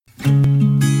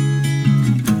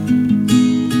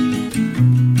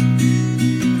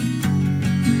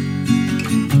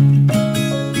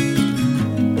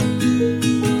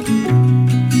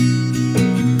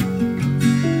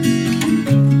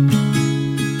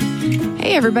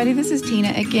Hey everybody, this is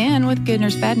Tina again with Good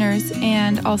Nurse Bad Nurse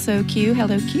and also Q.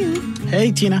 Hello Q.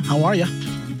 Hey Tina, how are you?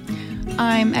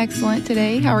 I'm excellent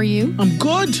today. How are you? I'm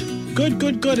good.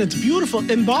 Good. It's beautiful.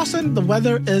 In Boston, the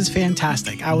weather is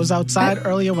fantastic. I was outside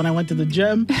earlier when I went to the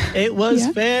gym. It was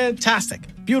fantastic.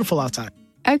 Beautiful outside.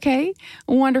 Okay,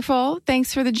 wonderful.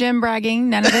 Thanks for the gym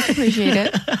bragging. None of us appreciate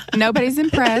it. Nobody's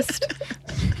impressed.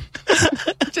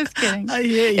 Just kidding. I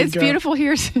hear you, It's girl. Beautiful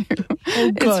here too.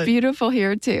 Oh, good. It's beautiful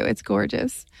here too. It's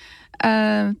gorgeous.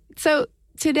 So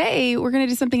today we're going to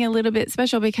do something a little bit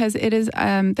special because it is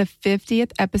the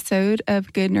 50th episode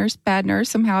of Good Nurse, Bad Nurse.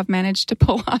 Somehow I've managed to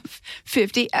pull off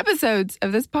 50 episodes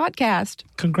of this podcast.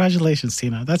 Congratulations,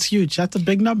 Tina. That's huge. That's a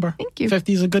big number. Thank you.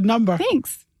 50 is a good number.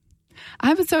 Thanks.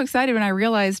 I was so excited when I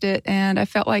realized it, and I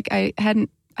felt like I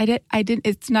didn't,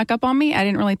 it snuck up on me. I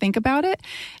didn't really think about it.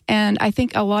 And I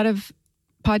think a lot of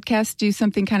podcasts do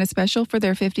something kind of special for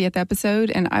their 50th episode.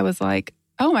 And I was like,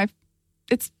 what am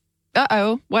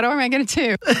I going to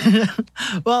do?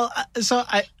 Well, so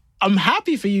I'm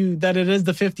happy for you that it is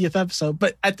the 50th episode,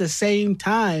 but at the same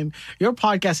time, your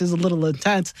podcast is a little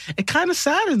intense. It kind of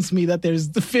saddens me that there's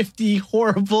the 50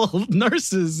 horrible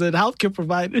nurses and healthcare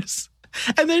providers.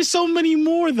 And there's so many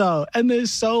more, though.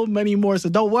 So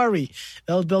don't worry.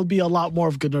 There'll be a lot more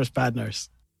of Good Nurse, Bad Nurse.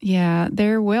 Yeah,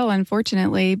 there will,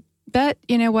 unfortunately. But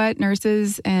you know what?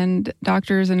 Nurses and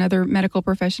doctors and other medical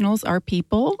professionals are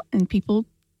people, and people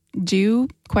do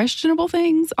questionable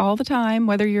things all the time,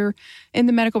 whether you're in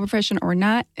the medical profession or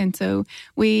not. And so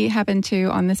we happen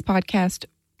to, on this podcast,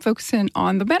 focus in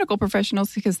on the medical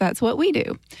professionals because that's what we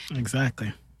do.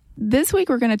 Exactly. This week,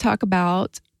 we're going to talk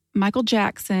about Michael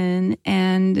Jackson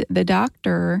and the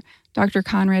doctor, Dr.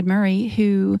 Conrad Murray,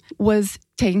 who was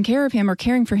taking care of him or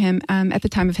caring for him at the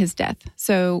time of his death.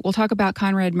 So we'll talk about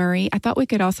Conrad Murray. I thought we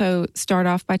could also start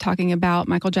off by talking about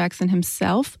Michael Jackson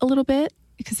himself a little bit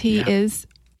because he was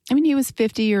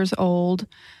 50 years old,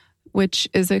 which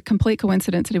is a complete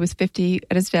coincidence that he was 50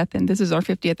 at his death. And this is our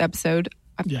 50th episode.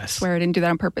 I swear I didn't do that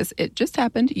on purpose. It just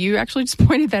happened. You actually just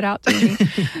pointed that out to me.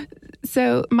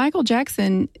 So Michael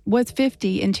Jackson was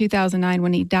 50 in 2009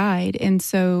 when he died. And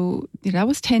so that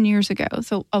was 10 years ago.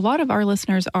 So a lot of our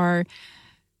listeners are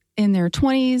in their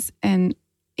 20s and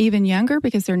even younger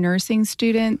because they're nursing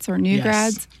students or new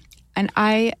grads. And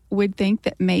I would think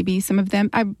that maybe some of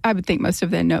them, I would think most of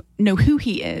them know who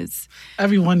he is.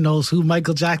 Everyone knows who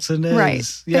Michael Jackson is. Right.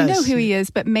 Yes. They know who he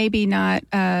is, but maybe not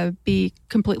be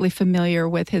completely familiar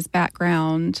with his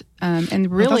background. And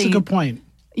really, that's a good point.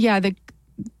 Yeah,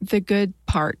 the good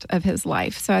part of his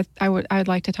life. So I'd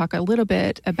like to talk a little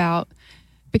bit about,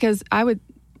 because I would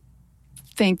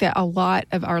think that a lot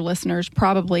of our listeners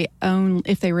probably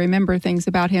if they remember things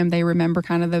about him, they remember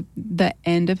kind of the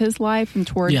end of his life and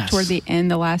toward the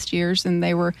end, the last years, and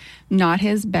they were not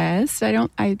his best. I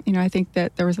think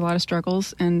that there was a lot of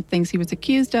struggles and things he was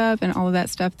accused of and all of that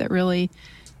stuff that really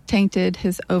tainted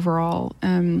his overall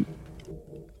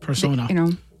persona.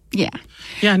 Yeah.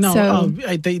 Yeah, no. So,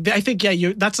 I think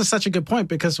that's such a good point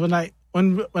because when I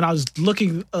was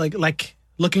looking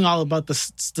looking all about the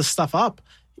stuff up,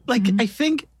 I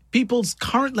think people's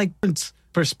current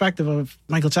perspective of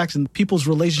Michael Jackson, people's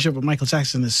relationship with Michael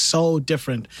Jackson is so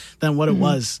different than what it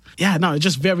was. Yeah, no, it's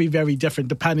just very, very different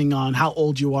depending on how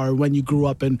old you are, when you grew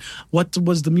up, and what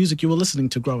was the music you were listening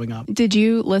to growing up. Did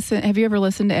you listen? Have you ever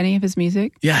listened to any of his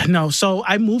music? Yeah, no. So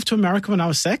I moved to America when I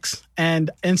was 6, and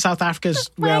in South Africa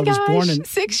is where I was born.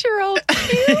 6-year-old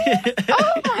you?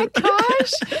 Oh my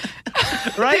gosh.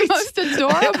 Right? The most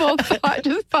adorable thought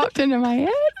just popped into my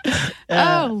head.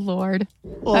 Oh, Lord.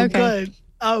 Well, okay. Good.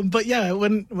 But yeah,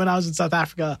 when I was in South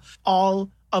Africa, all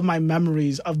of my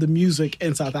memories of the music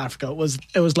in South Africa was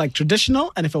like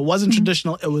traditional, and if it wasn't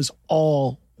traditional, it was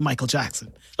all Michael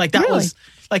Jackson. Like that was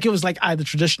like it was like either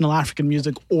traditional African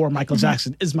music or Michael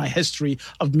Jackson is my history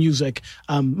of music,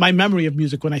 my memory of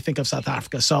music when I think of South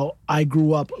Africa. So I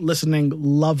grew up listening,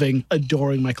 loving,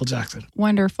 adoring Michael Jackson.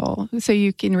 Wonderful. So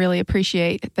you can really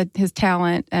appreciate his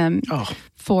talent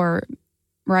for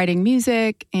writing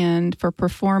music and for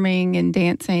performing and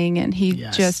dancing. And he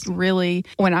just really,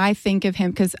 when I think of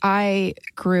him, because I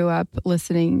grew up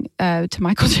listening to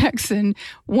Michael Jackson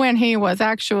when he was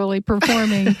actually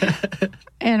performing,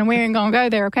 and we ain't gonna go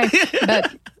there, okay?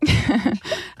 But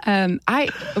I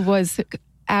was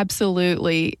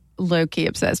absolutely low-key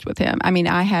obsessed with him. I mean,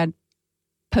 I had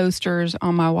posters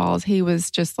on my walls. He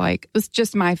was just my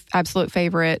absolute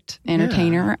favorite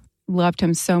entertainer. Yeah. Loved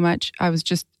him so much. I was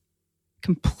just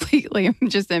completely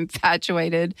just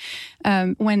infatuated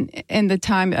when in the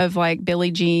time of like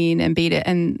Billie Jean and Beat It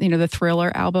and the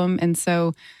Thriller album. And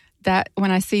so that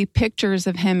when I see pictures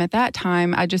of him at that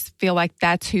time, I just feel like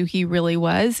that's who he really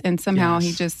was. And somehow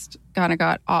he just kind of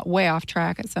got way off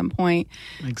track at some point.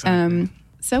 Exactly.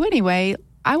 So anyway,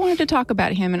 I wanted to talk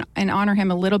about him and honor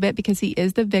him a little bit because he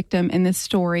is the victim in this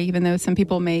story, even though some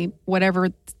people whatever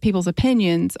people's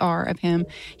opinions are of him,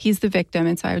 he's the victim.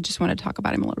 And so I just want to talk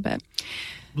about him a little bit.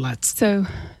 So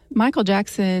Michael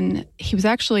Jackson, he was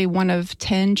actually one of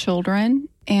 10 children,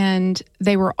 and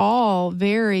they were all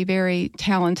very, very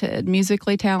talented,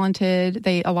 musically talented.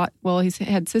 He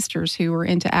had sisters who were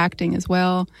into acting as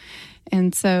well.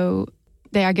 And so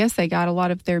I guess they got a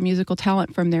lot of their musical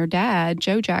talent from their dad,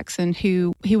 Joe Jackson,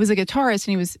 who he was a guitarist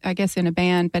and he was, I guess, in a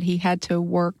band, but he had to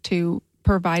work to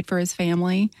provide for his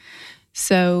family.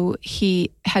 So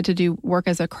he had to do work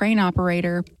as a crane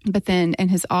operator. But then in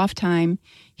his off time,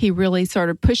 he really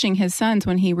started pushing his sons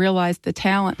when he realized the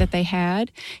talent that they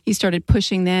had. He started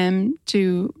pushing them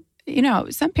to,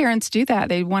 some parents do that.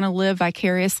 They want to live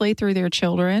vicariously through their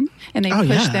children, and they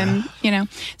push them,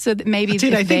 so that maybe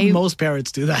I think most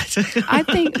parents do that. I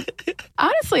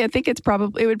think it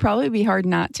would probably be hard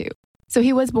not to. So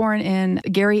he was born in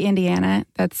Gary, Indiana.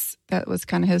 That was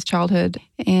kind of his childhood,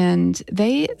 and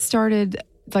they started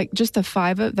like just the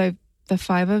five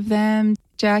of them: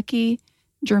 Jackie,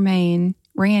 Jermaine,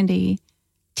 Randy,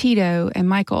 Tito, and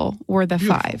Michael were the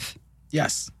Beautiful. Five.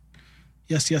 Yes.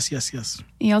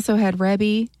 He also had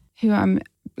Rebby, who I'm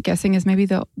guessing is maybe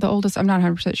the oldest. I'm not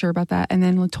 100% sure about that. And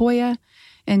then LaToya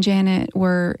and Janet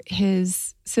were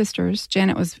his sisters.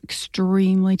 Janet was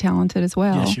extremely talented as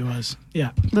well. Yes, she was.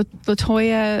 Yeah.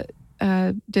 LaToya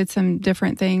did some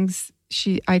different things.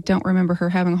 I don't remember her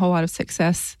having a whole lot of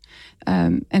success.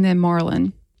 And then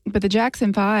Marlon. But the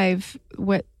Jackson Five,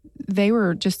 they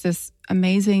were just this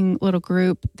amazing little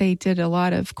group. They did a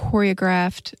lot of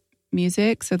choreographed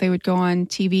music. So they would go on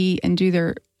TV and do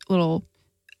their little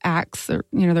acts or,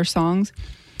 their songs.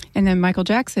 And then Michael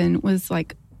Jackson was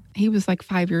he was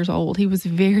 5 years old. He was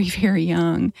very, very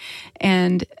young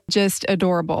and just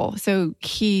adorable. So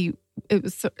it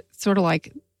was sort of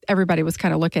like everybody was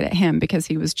kind of looking at him because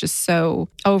he was just so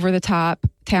over the top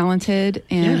talented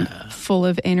and full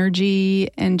of energy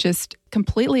and just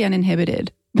completely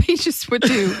uninhibited. He just would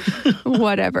do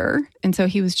whatever. And so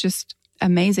he was just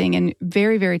amazing and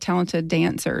very, very talented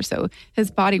dancer. So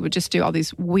his body would just do all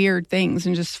these weird things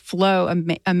and just flow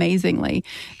amazingly.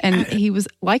 And he was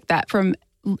like that from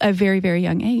a very, very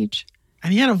young age.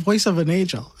 And he had a voice of an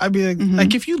angel. I mean,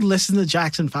 like if you listen to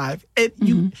Jackson 5, it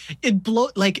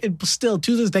still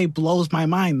to this day blows my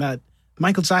mind that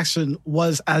Michael Jackson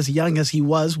was as young as he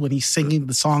was when he's singing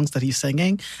the songs that he's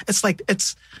singing. It's like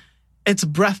it's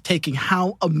breathtaking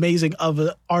how amazing of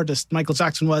an artist Michael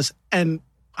Jackson was and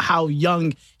how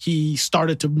young he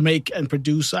started to make and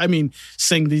produce,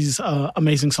 sing these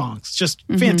amazing songs. Just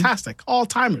fantastic.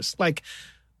 All-timers. Like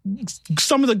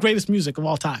some of the greatest music of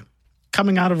all time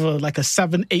coming out of a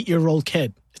 7-8-year-old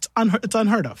kid. It's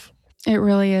unheard of. It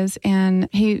really is. And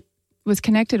he was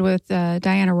connected with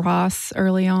Diana Ross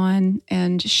early on,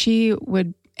 and she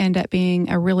would end up being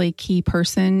a really key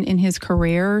person in his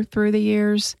career through the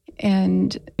years.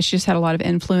 And she just had a lot of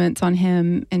influence on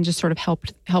him and just sort of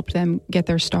helped them get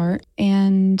their start.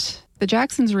 And the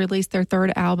Jacksons released their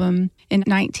third album in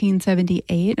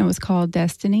 1978, and it was called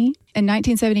Destiny. In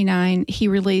 1979, he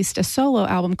released a solo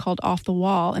album called Off the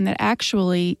Wall, and that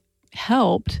actually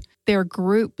helped their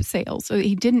group sales. So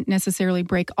he didn't necessarily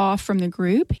break off from the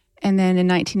group. And then in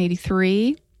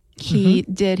 1983, he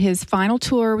did his final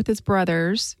tour with his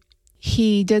brothers.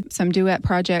 He did some duet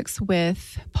projects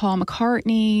with Paul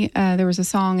McCartney. There was a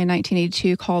song in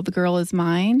 1982 called The Girl Is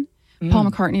Mine. Paul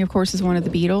McCartney, of course, is one of the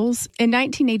Beatles. In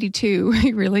 1982,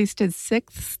 he released his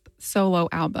sixth solo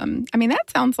album. I mean, that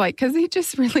sounds like, because he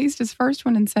just released his first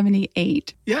one in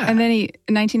 78. Yeah. And then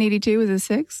in 1982 was his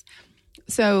sixth.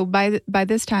 So by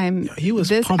this time, he was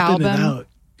this pumping album, it out.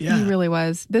 Yeah. He really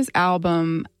was. This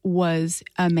album was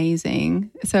amazing.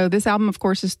 So this album, of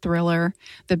course, is Thriller,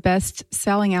 the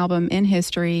best-selling album in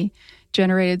history,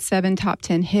 generated 7 top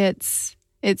 10 hits.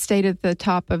 It stayed at the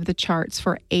top of the charts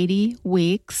for 80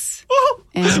 weeks. Oh,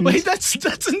 and wait, that's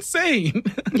insane.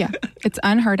 Yeah, it's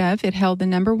unheard of. It held the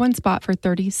number 1 spot for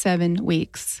 37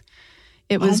 weeks.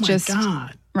 It was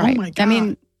God. Right. Oh my God. I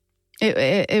mean,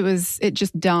 it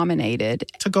just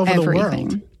dominated. Took over everything.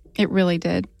 the world. It really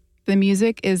did. The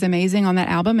music is amazing on that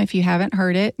album. If you haven't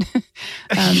heard it,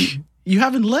 you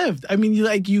haven't lived. I mean,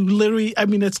 you literally. I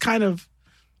mean, it's kind of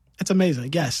It's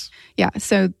amazing. Yes. Yeah.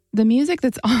 So the music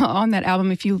that's on that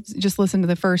album, if you just listen to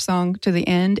the first song to the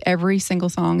end, every single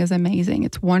song is amazing.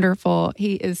 It's wonderful.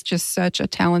 He is just such a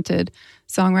talented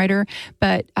songwriter.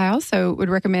 But I also would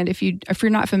recommend if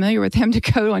you're not familiar with him to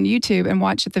go on YouTube and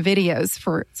watch the videos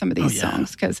for some of these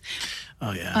songs because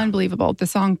unbelievable. The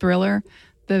song Thriller,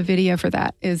 the video for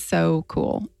that is so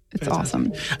cool. It's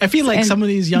awesome. I feel like some of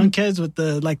these young kids with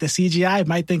the CGI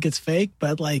might think it's fake,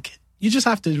 but like you just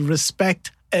have to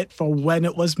respect it for when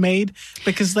it was made,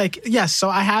 because so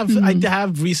I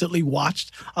have recently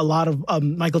watched a lot of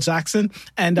Michael Jackson,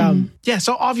 and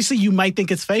so obviously you might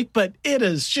think it's fake, but it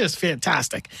is just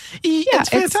fantastic. It's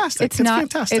fantastic. It's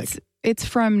fantastic. It's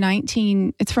from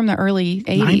the early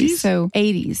 80s, 90s? So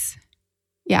 80s.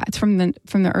 Yeah, it's from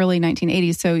the early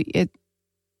 1980s. So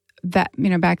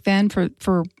back then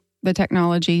for the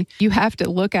technology, you have to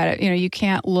look at it. You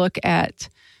can't look at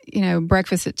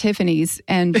Breakfast at Tiffany's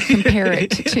and compare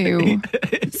it to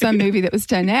some movie that was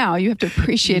done now. You have to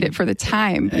appreciate it for the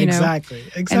time, Exactly.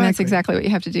 And that's exactly what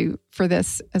you have to do for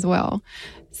this as well.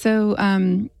 So,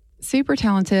 super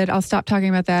talented. I'll stop talking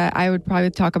about that. I would probably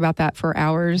talk about that for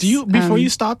hours. Before you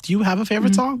stop, do you have a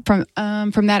favorite song? From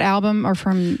that album or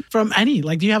from any?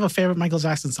 Like, do you have a favorite Michael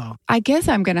Jackson song? I guess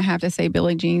I'm going to have to say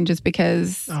Billie Jean just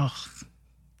because. Oh,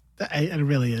 it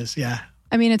really is. Yeah.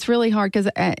 I mean, it's really hard because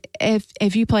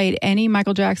if you played any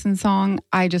Michael Jackson song,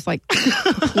 I just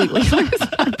completely lose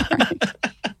my brain.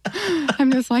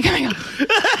 I'm just like,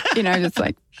 just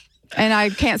like, and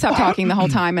I can't stop talking the whole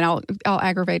time, and I'll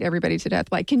aggravate everybody to death.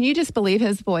 Like, can you just believe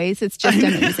his voice? It's just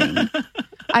amazing.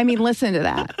 I mean, listen to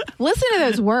that. Listen to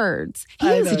those words. He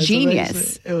is a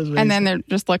genius. It was amazing. And then they're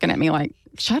just looking at me like,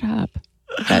 shut up.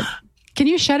 But can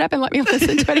you shut up and let me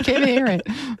listen to it? I can't hear it.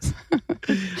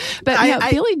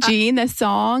 But Billie Jean, the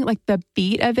song, like the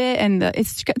beat of it, and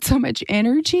it's got so much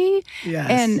energy. Yes.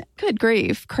 And good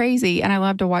grief, crazy. And I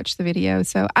love to watch the video.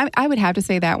 So I would have to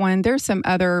say that one. There's some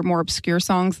other more obscure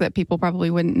songs that people probably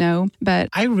wouldn't know. But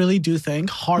I really do think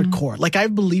hardcore. Like, I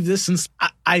believe this since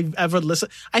I've ever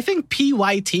listened. I think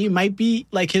PYT might be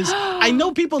like his. I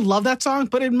know people love that song,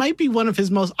 but it might be one of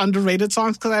his most underrated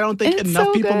songs because I don't think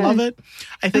enough people love it.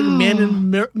 I think Man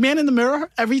in the Mirror,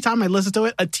 every time I listen to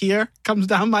it, a tear comes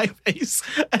down my face.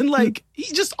 And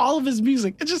just all of his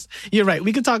music. It's just, you're right.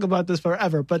 We could talk about this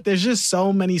forever, but there's just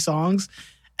so many songs.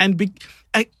 And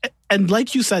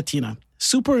like you said, Tina,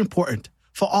 super important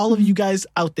for all of you guys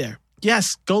out there.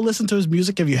 Yes, go listen to his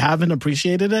music if you haven't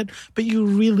appreciated it, but you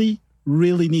really,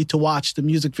 really need to watch the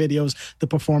music videos, the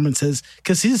performances,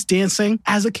 because his dancing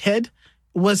as a kid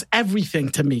was everything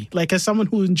to me. Like, as someone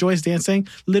who enjoys dancing,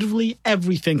 literally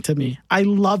everything to me. I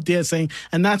love dancing,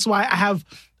 and that's why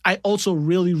I also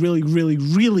really, really, really,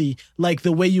 really like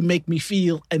The Way You Make Me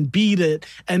Feel and Beat It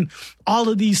and all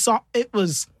of these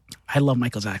songs. I love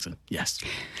Michael Jackson. Yes.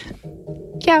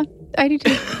 Yeah, I do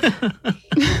too.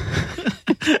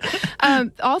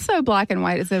 Also, Black and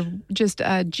White is just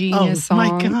a genius song.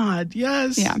 Oh my God,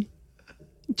 yes. Yeah.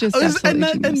 Just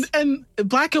absolutely and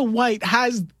Black and White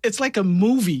it's like a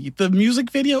movie. The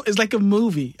music video is like a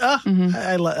movie.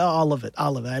 I love all of it. I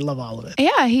love all of it.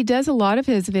 Yeah, he does a lot of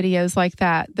his videos like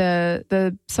that.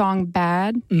 The song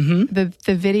Bad, the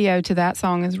video to that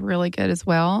song is really good as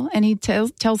well. And he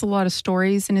tells a lot of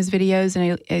stories in his videos,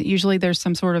 and usually there's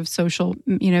some sort of social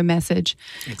message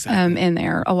in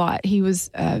there a lot. He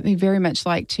very much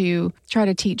liked to try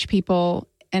to teach people.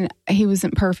 And he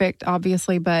wasn't perfect,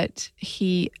 obviously, but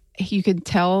you could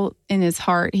tell in his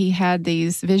heart he had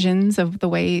these visions of the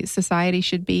way society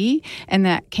should be, and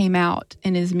that came out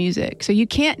in his music. So you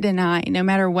can't deny, no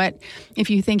matter what, if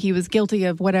you think he was guilty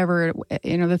of whatever,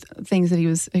 the things that he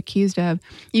was accused of,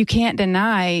 you can't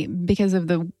deny because of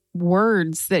the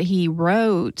words that he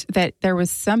wrote that there was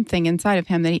something inside of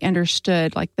him that he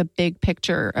understood, like the big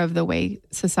picture of the way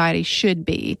society should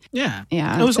be. Yeah.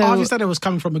 It was obvious that it was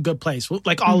coming from a good place.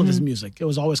 Like all of his music, it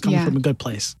was always coming from a good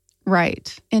place.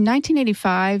 Right. In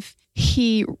 1985,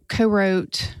 he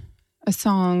co-wrote a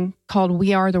song called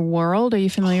We Are the World. Are you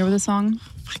familiar with the song?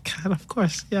 Oh my God, of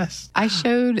course, yes. I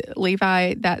showed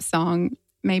Levi that song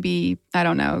maybe, I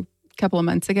don't know, a couple of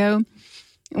months ago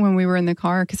when we were in the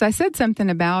car, because I said something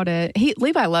about it.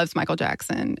 Levi loves Michael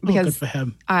Jackson because good for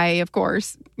him. I, of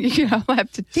course,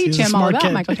 have to teach him all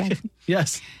about Michael Jackson.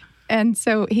 Yes. And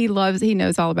so he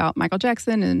knows all about Michael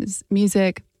Jackson and his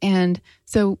music. And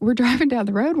so we're driving down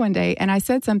the road one day, and I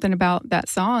said something about that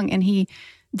song, and he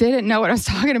didn't know what I was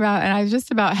talking about, and I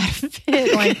just about had a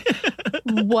fit. Like,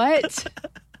 what?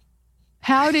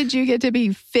 How did you get to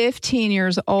be 15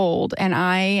 years old and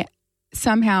I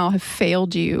somehow have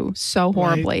failed you so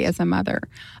horribly as a mother.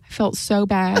 I felt so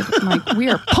bad. I'm like, we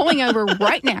are pulling over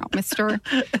right now, mister.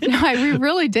 We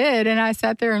really did. And I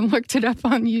sat there and looked it up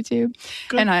on YouTube.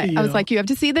 Good and I was like, you have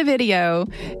to see the video.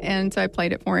 And so I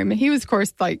played it for him. And he was, of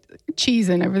course, like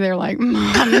cheesing over there like,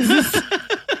 Mom, this is...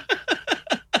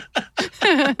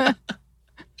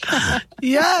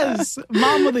 Yes,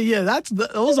 Mom of the Year.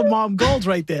 Those are mom goals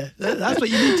right there. That's what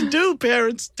you need to do,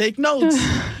 parents. Take notes.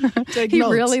 He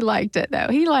really liked it, though.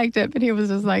 He liked it, but he was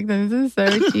just like, this is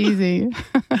so cheesy.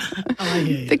 I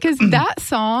hear you. Because that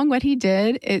song, what he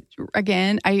did, it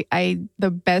again,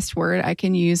 the best word I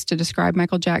can use to describe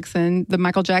Michael Jackson, the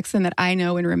Michael Jackson that I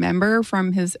know and remember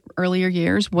from his earlier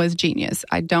years, was genius.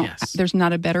 There's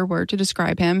not a better word to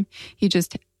describe him.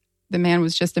 The man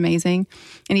was just amazing.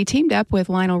 And he teamed up with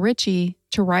Lionel Richie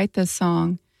to write this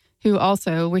song, who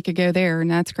also, we could go there,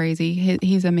 and that's crazy.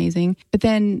 He's amazing. But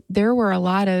then there were a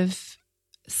lot of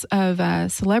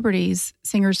celebrities,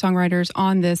 singers, songwriters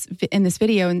in this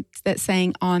video and that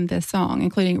sang on this song,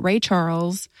 including Ray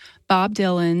Charles, Bob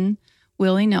Dylan,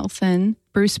 Willie Nelson,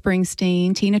 Bruce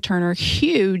Springsteen, Tina Turner,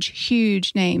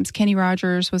 huge names. Kenny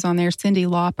Rogers was on there, Cyndi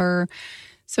Lauper.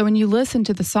 So when you listen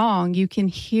to the song, you can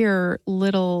hear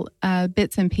little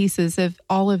bits and pieces of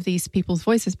all of these people's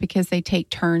voices because they take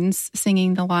turns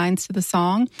singing the lines to the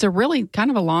song. It's a really kind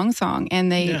of a long song,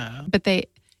 and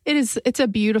it's a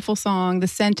beautiful song. The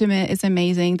sentiment is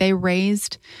amazing. They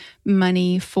raised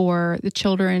money for the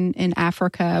children in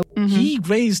Africa. Mm-hmm. He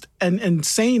raised an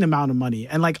insane amount of money,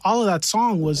 and like all of that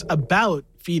song was about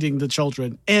feeding the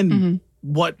children in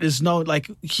what is known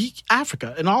like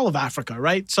Africa, in all of Africa,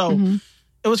 right? So.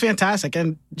 It was fantastic.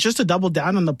 And just to double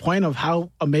down on the point of how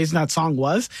amazing that song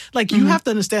was, like you have to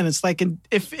understand, it's like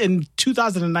if in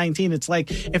 2019, it's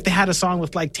like if they had a song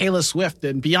with like Taylor Swift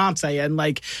and Beyonce and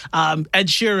like Ed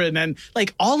Sheeran and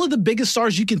like all of the biggest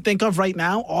stars you can think of right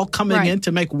now, all coming in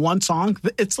to make one song.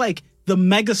 It's like the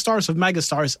megastars of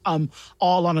megastars,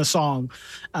 all on a song.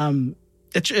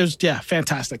 It was,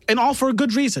 fantastic. And all for a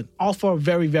good reason. All for a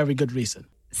very, very good reason.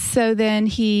 So then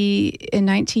in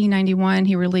 1991,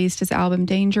 he released his album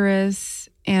Dangerous,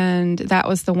 and that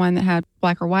was the one that had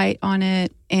Black or White on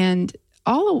it. And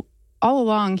all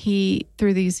along,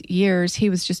 through these years, he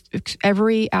was just,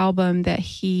 every album that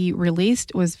he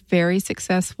released was very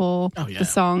successful. Oh, yeah. The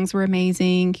songs were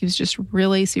amazing. He was just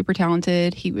really super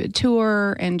talented. He would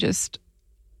tour and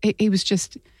he was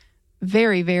just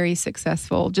very, very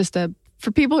successful. For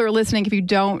people who are listening, if you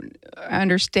don't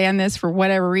understand this for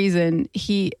whatever reason,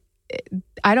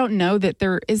 I don't know that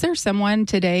is there someone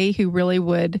today who really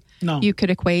you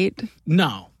could equate?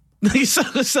 No.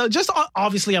 So just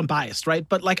obviously I'm biased, right?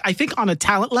 But like, I think on a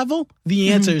talent level,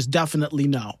 the answer is definitely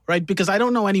no, right? Because I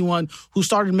don't know anyone who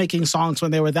started making songs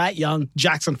when they were that young,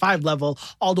 Jackson 5 level,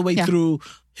 all the way through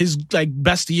his like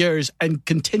best years and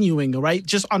continuing, right?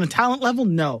 Just on a talent level,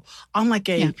 no. On like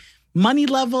a money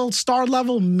level, star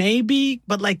level, maybe,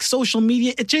 but like social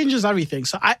media, it changes everything.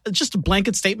 So just a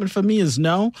blanket statement for me is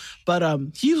no, but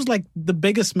he was like the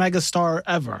biggest mega star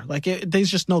ever. Like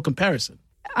there's just no comparison.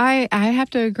 I have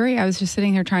to agree. I was just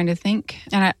sitting here trying to think,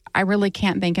 and I really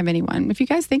can't think of anyone. If you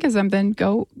guys think of something,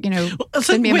 go,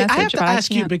 send me a message. I have to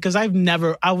ask you because I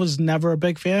was never a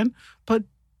big fan, but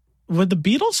were the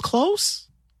Beatles close?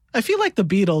 I feel like the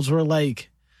Beatles were like,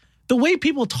 the way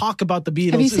people talk about the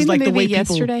Beatles is like the way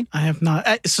people... Yesterday? I have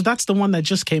not. So that's the one that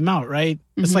just came out, right?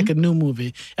 It's like a new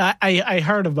movie. I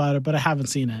heard about it, but I haven't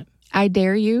seen it. I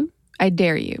dare you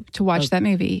to watch that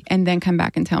movie and then come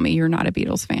back and tell me you're not a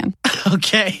Beatles fan.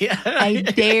 Okay. I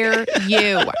dare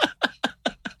you.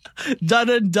 Done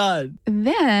and done.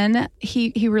 Then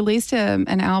he released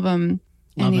an album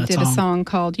and he did a song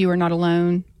called You Are Not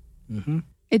Alone. Mm-hmm.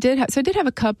 It did have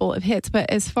a couple of hits, but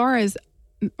as far as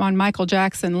on Michael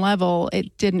Jackson level,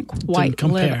 it didn't quite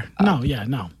compare. No. Yeah.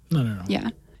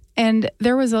 And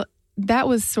that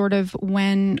was sort of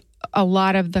when a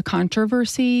lot of the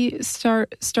controversy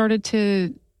started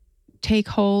to take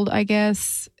hold, I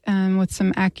guess, with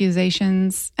some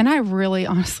accusations. And I really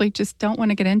honestly just don't want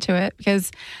to get into it because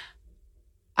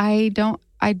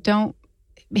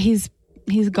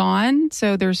he's gone.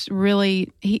 So there's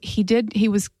really, he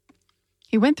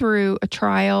went through a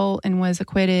trial and was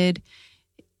acquitted.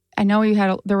 I know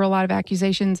there were a lot of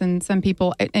accusations and some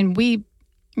people, and we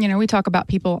talk about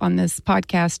people on this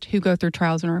podcast who go through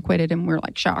trials and are acquitted, and we're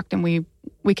like shocked, and we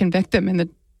convict them in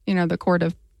the court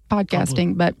of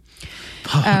podcasting. But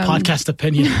podcast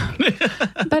opinion.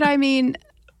 But I mean,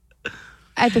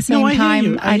 at the same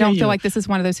time, I don't feel like this is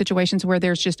one of those situations where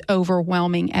there's just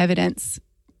overwhelming evidence.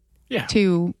 Yeah.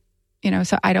 So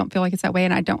I don't feel like it's that way,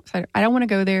 and I don't want to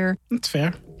go there. That's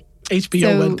fair.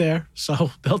 HBO went there, so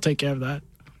they'll take care of that.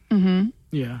 Mm-hmm.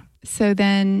 Yeah. So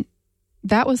then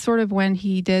that was sort of when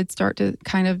he did start to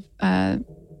kind of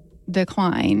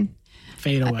decline.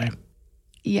 Fade away.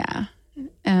 Yeah.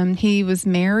 He was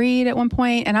married at one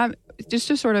point, and I just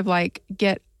to sort of like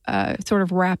get sort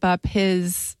of wrap up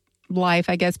his life,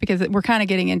 I guess, because we're kind of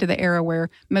getting into the era where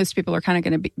most people are kind of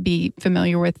going to be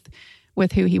familiar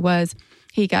with who he was.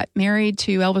 He got married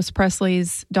to Elvis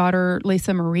Presley's daughter,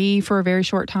 Lisa Marie, for a very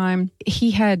short time.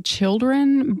 He had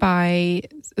children by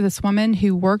this woman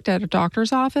who worked at a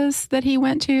doctor's office that he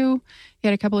went to. He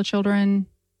had a couple of children,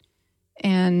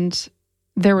 and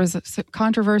there was a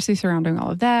controversy surrounding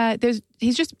all of that. He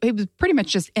was pretty much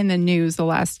just in the news the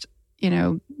last,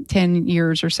 10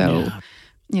 years or so,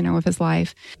 of his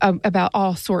life about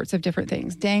all sorts of different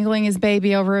things. Dangling his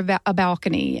baby over a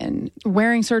balcony and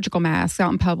wearing surgical masks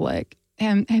out in public.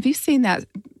 And have you seen that?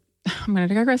 I'm going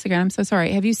to digress again. I'm so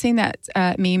sorry. Have you seen that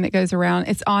meme that goes around?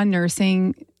 It's on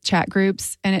nursing chat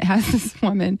groups, and it has this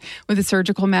woman with a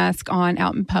surgical mask on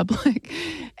out in public.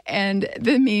 And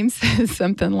the meme says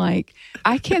something like,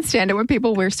 I can't stand it when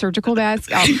people wear surgical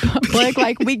masks out in public.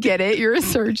 Like, we get it. You're a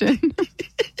surgeon.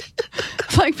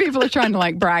 Like, people are trying to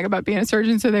like brag about being a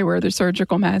surgeon, so they wear their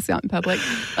surgical masks out in public.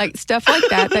 Like, stuff like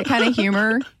that kind of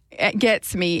humor, it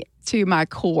gets me to my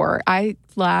core. I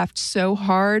laughed so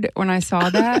hard when I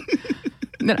saw that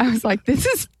that I was like,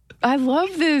 I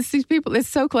love this. These people, it's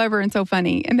so clever and so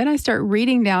funny. And then I start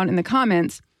reading down in the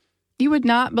comments. You would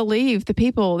not believe the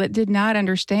people that did not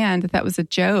understand that was a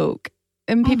joke.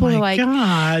 And people were like,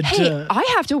 God. Hey,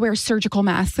 I have to wear surgical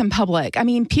masks in public. I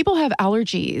mean, people have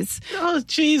allergies. Oh,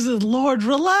 Jesus, Lord,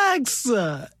 relax.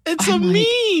 It's a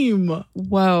meme.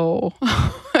 Whoa.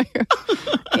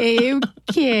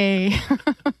 Okay.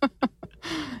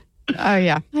 Oh,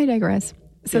 yeah. I digress.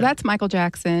 So that's Michael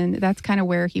Jackson. That's kind of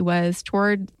where he was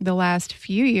toward the last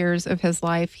few years of his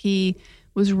life. He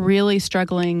was really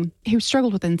struggling. He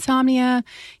struggled with insomnia.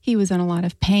 He was in a lot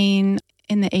of pain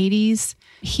in the 80s.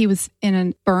 He was in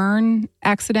a burn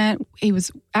accident. He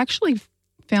was actually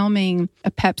filming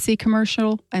a Pepsi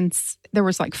commercial, and there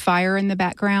was like fire in the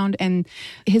background, and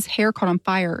his hair caught on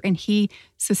fire, and he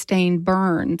sustained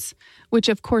burns, which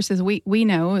of course, as we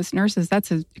know as nurses,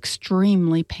 that's an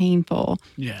extremely painful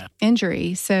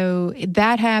injury. So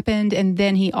that happened, and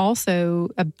then he also,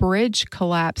 a bridge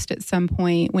collapsed at some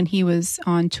point when he was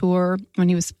on tour,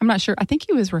 I'm not sure, I think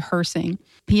he was rehearsing.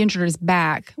 He injured his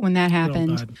back when that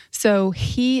happened. So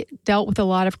he dealt with a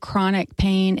lot of chronic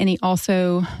pain, and he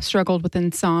also struggled with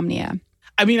insomnia.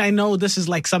 I mean, I know this is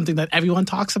like something that everyone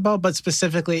talks about, but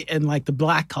specifically in like the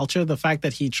Black culture, the fact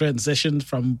that he transitioned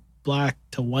from Black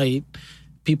to white,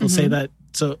 people say that.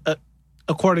 So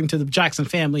according to the Jackson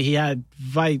family, he had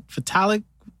vitiligo.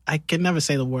 I can never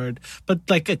say the word, but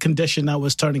like a condition that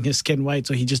was turning his skin white.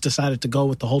 So he just decided to go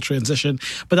with the whole transition.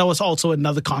 But that was also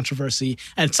another controversy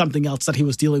and something else that he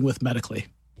was dealing with medically.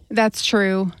 That's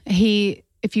true.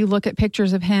 If you look at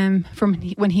pictures of him from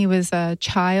when he was a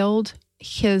child,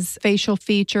 his facial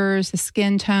features, his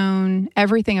skin tone,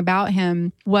 everything about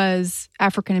him was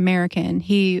African American.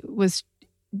 He was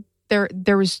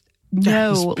there was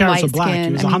no light skin.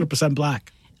 He was 100%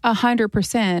 Black.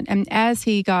 100%. And as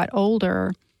he got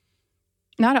older,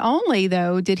 not only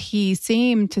though did he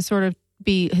seem to sort of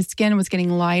his skin was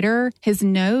getting lighter, his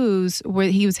nose,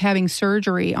 he was having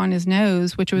surgery on his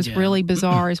nose, which was really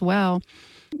bizarre as well.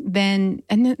 Then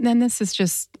this is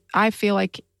just, I feel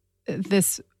like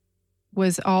this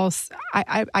was all,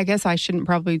 I guess I shouldn't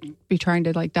probably be trying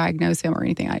to like diagnose him or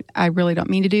anything. I really don't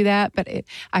mean to do that, but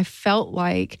I felt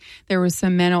like there was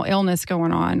some mental illness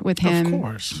going on with him. Of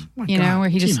course. Where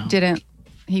he just wasn't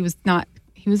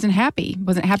happy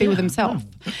with himself.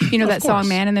 No. That song,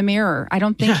 Man in the Mirror. I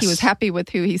don't think he was happy with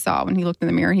who he saw when he looked in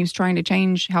the mirror. He was trying to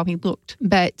change how he looked,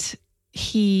 but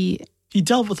he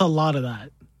dealt with a lot of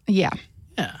that. Yeah.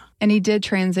 Yeah. And he did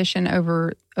transition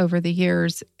over the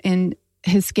years, and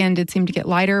his skin did seem to get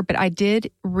lighter. But I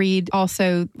did read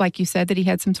also, like you said, that he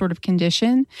had some sort of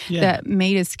condition that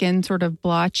made his skin sort of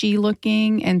blotchy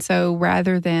looking. And so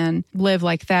rather than live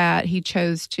like that, he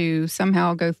chose to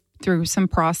somehow go through some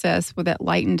process that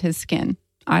lightened his skin.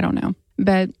 I don't know.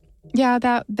 But yeah,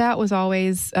 that was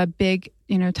always a big,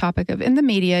 topic in the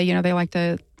media. They like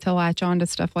to latch on to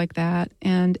stuff like that.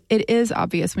 And it is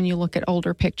obvious when you look at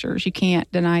older pictures. You can't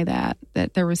deny that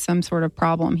there was some sort of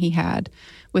problem he had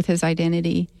with his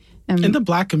identity. In the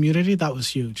Black community, that was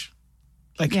huge.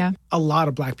 A lot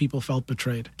of Black people felt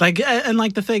betrayed.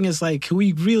 The thing is, I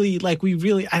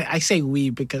say we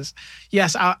because,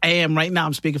 yes, I am right now.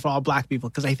 I'm speaking for all Black people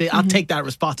because I think I'll take that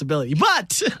responsibility.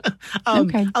 But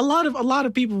a lot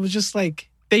of people was just like,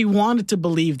 they wanted to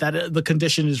believe that the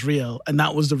condition is real, and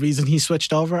that was the reason he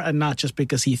switched over, and not just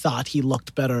because he thought he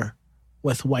looked better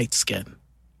with white skin.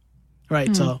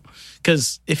 Right? So,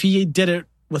 because if he did it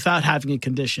without having a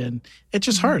condition, it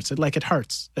just hurts. It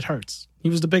hurts. It hurts. He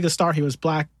was the biggest star. He was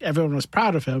black. Everyone was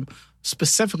proud of him,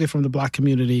 specifically from the black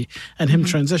community, and him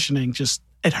transitioning,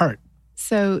 it hurt.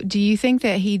 So do you think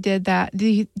that he did that?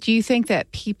 Do you think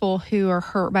that people who are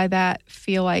hurt by that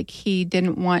feel like he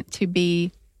didn't want to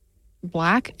be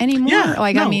black anymore? Yeah,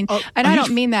 I mean, and I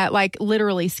don't mean that like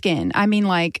literally skin. I mean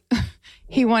like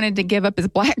he wanted to give up his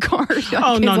black card.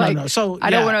 No. So I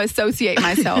don't want to associate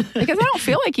myself because I don't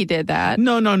feel like he did that.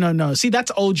 No. See,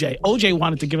 that's OJ. OJ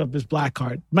wanted to give up his black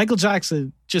card. Michael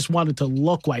Jackson just wanted to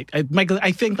look white. I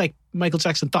think like Michael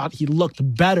Jackson thought he looked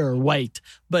better white,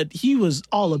 but he was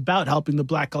all about helping the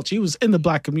black culture. He was in the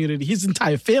black community. His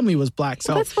entire family was black.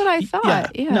 So that's what I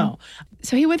thought. Yeah. No.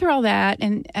 So he went through all that,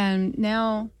 and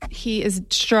now he is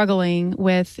struggling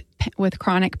with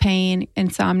chronic pain,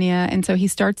 insomnia, and so he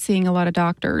starts seeing a lot of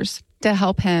doctors to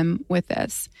help him with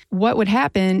this. What would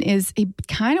happen is he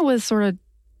kind of was sort of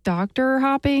doctor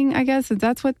hopping, I guess.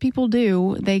 That's what people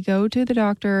do. They go to the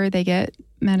doctor, they get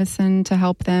medicine to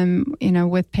help them,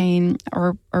 with pain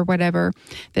or whatever.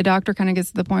 The doctor kind of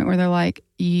gets to the point where they're like,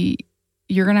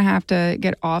 you're going to have to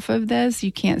get off of this.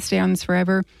 You can't stay on this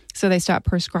forever. So they stop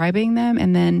prescribing them,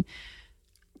 and then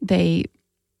they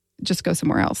just go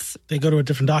somewhere else. They go to a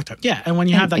different doctor. Yeah, and when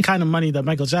you have that kind of money that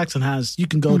Michael Jackson has, you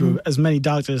can go to as many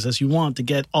doctors as you want to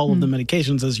get all of the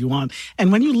medications as you want.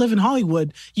 And when you live in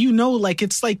Hollywood,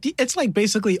 it's like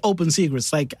basically open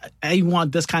secrets. Like, I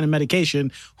want this kind of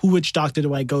medication. Which doctor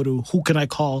do I go to? Who can I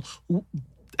call?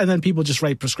 And then people just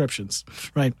write prescriptions,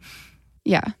 right?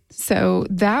 Yeah. So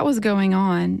that was going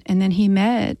on. And then he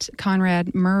met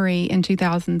Conrad Murray in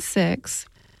 2006.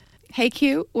 Hey,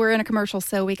 Q, we're in a commercial,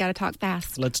 so we got to talk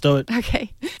fast. Let's do it.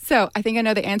 Okay. So I think I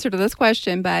know the answer to this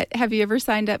question, but have you ever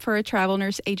signed up for a travel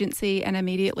nurse agency and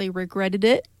immediately regretted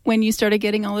it when you started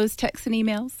getting all those texts and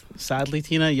emails? Sadly,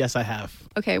 Tina, yes, I have.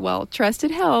 Okay, well,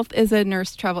 Trusted Health is a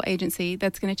nurse travel agency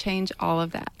that's going to change all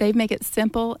of that. They make it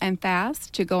simple and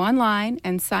fast to go online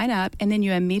and sign up, and then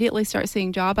you immediately start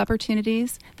seeing job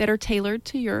opportunities that are tailored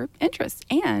to your interests,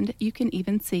 and you can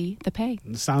even see the pay.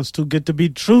 Sounds too good to be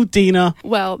true, Tina.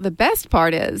 Well, the best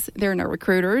part is there are no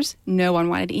recruiters, no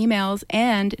unwanted emails,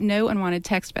 and no unwanted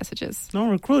text messages. No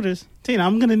recruiters? Tina,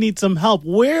 I'm going to need some help.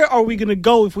 Where are we going to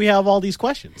go if we have all these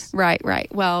questions? Right.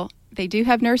 Well, they do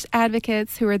have nurse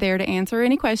advocates who are there to answer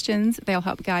any questions. They'll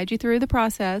help guide you through the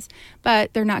process,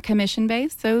 but they're not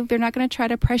commission-based, so they're not going to try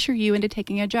to pressure you into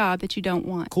taking a job that you don't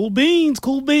want. Cool beans.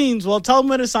 Well, tell them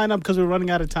where to sign up because we're running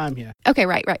out of time here. Okay,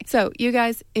 right. So, you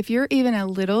guys, if you're even a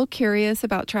little curious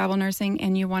about travel nursing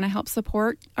and you want to help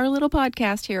support our little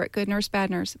podcast here at Good Nurse, Bad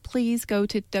Nurse, please go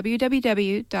to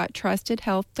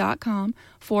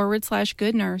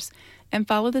www.trustedhealth.com/Good Nurse and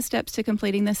follow the steps to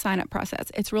completing the sign-up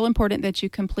process. It's real important that you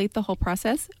complete the whole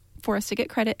process for us to get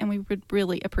credit, and we would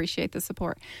really appreciate the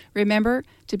support. Remember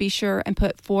to be sure and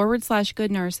put /Good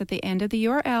Nurse at the end of the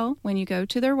URL when you go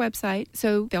to their website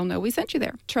so they'll know we sent you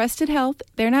there. Trusted Health,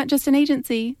 they're not just an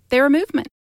agency, they're a movement.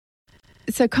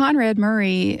 So Conrad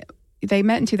Murray, they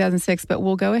met in 2006, but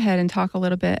we'll go ahead and talk a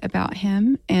little bit about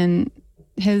him and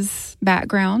his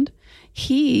background.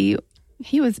 He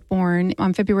was born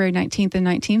on February 19th in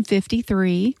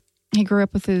 1953. He grew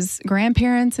up with his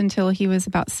grandparents until he was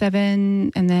about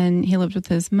 7, and then he lived with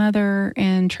his mother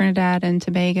in Trinidad and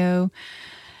Tobago.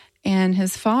 And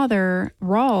his father,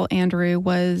 Raul Andrew,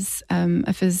 was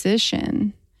a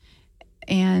physician.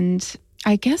 And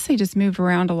I guess they just moved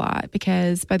around a lot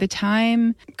because by the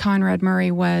time Conrad Murray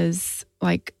was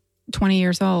like 20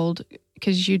 years old,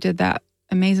 because you did that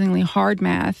amazingly hard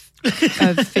math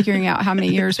of figuring out how many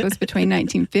years was between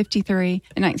 1953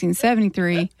 and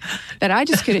 1973 that I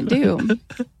just couldn't do.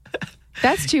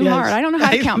 That's too hard. I don't know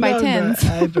how to count by tens.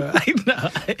 I know.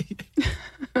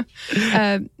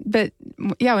 But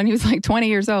yeah, when he was like 20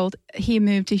 years old, he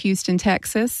moved to Houston,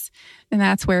 Texas, and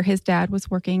that's where his dad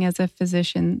was working as a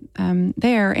physician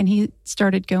there. And he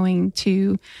started going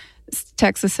to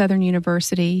Texas Southern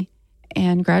University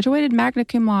and graduated magna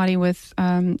cum laude with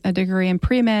a degree in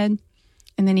pre-med.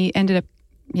 And then he ended up,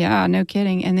 no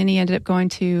kidding. And then he ended up going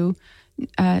to,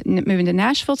 moving to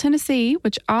Nashville, Tennessee,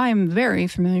 which I'm very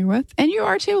familiar with. And you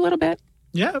are too, a little bit.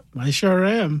 Yeah, I sure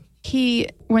am. He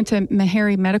went to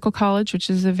Meharry Medical College, which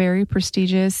is a very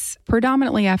prestigious,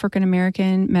 predominantly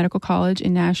African-American medical college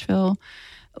in Nashville.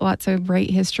 lots of great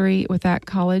history with that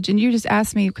college. And you just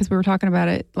asked me, because we were talking about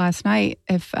it last night,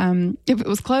 if it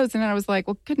was closed. And I was like,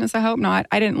 well, goodness, I hope not.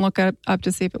 I didn't look up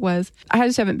to see if it was. I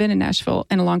just haven't been in Nashville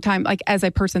in a long time, like as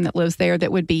a person that lives there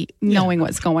that would be knowing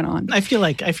what's going on. I feel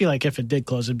like if it did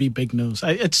close, it'd be big news.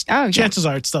 Chances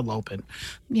are it's still open.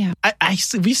 Yeah.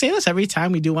 We say this every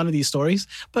time we do one of these stories,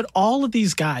 but all of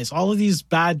these guys, all of these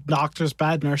bad doctors,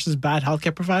 bad nurses, bad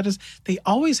healthcare providers, they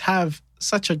always have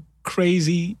such a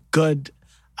crazy good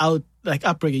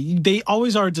upbringing. They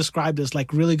always are described as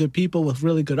like really good people with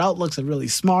really good outlooks and really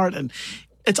smart. And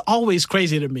it's always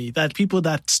crazy to me that people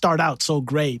that start out so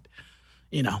great,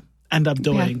 end up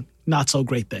doing not so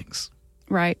great things.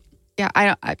 Right. Yeah.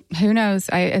 I who knows?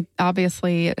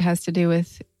 Obviously it has to do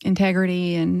with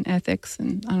integrity and ethics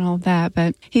and all of that.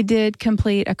 But he did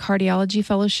complete a cardiology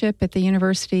fellowship at the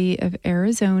University of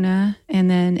Arizona. And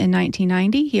then in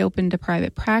 1990, he opened a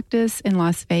private practice in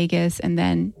Las Vegas. And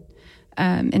then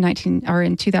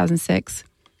in 2006,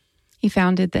 he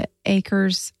founded the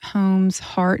Acres Homes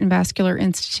Heart and Vascular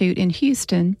Institute in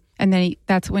Houston. And then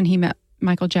that's when he met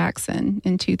Michael Jackson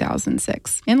in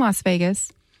 2006 in Las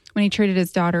Vegas, when he treated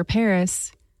his daughter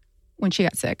Paris when she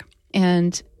got sick.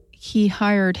 And he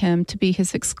hired him to be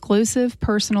his exclusive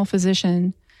personal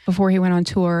physician before he went on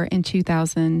tour in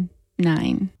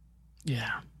 2009.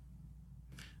 Yeah.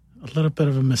 A little bit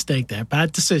of a mistake there.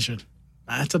 Bad decision.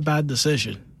 That's a bad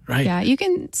decision, right? Yeah, you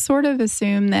can sort of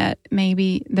assume that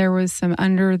maybe there was some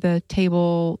under the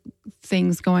table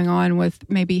things going on with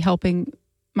maybe helping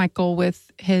Michael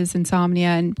with his insomnia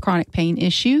and chronic pain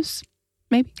issues,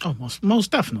 maybe. Oh,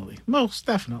 most definitely. Most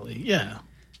definitely, yeah.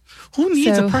 Who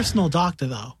needs a personal doctor,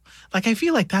 though? Like, I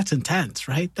feel like that's intense,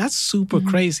 right? That's super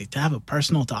crazy to have a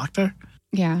personal doctor.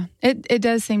 Yeah, it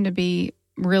does seem to be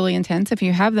really intense if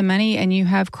you have the money and you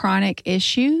have chronic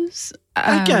issues.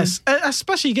 I guess,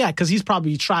 especially, because he's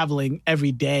probably traveling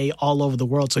every day all over the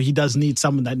world. So he does need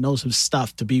someone that knows his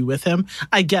stuff to be with him,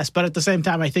 I guess. But at the same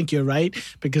time, I think you're right.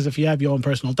 Because if you have your own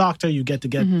personal doctor, you get to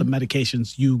get the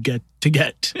medications you get to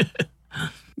get.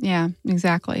 Yeah,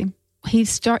 exactly. He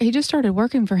just started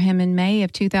working for him in May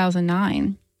of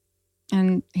 2009.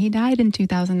 And he died in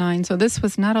 2009. So this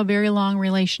was not a very long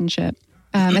relationship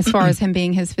as far as him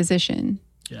being his physician.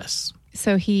 Yes.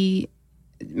 So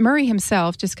Murray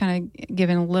himself, just kind of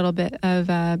giving a little bit of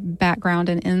background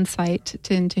and insight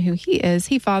into who he is.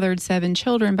 He fathered 7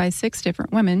 children by 6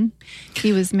 different women.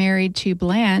 He was married to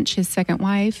Blanche, his second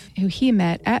wife, who he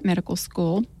met at medical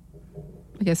school.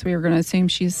 I guess we were going to assume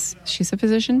she's a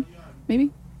physician, maybe?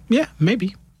 Yeah,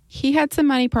 maybe. He had some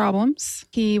money problems.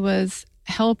 He was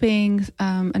helping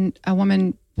a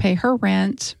woman pay her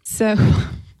rent. So...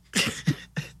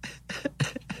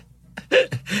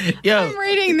 Yo, I'm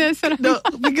reading this. And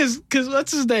because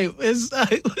what's his name?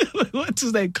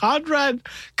 Conrad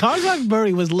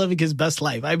Murray was living his best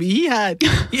life. I mean,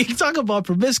 he talk about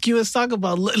promiscuous, talk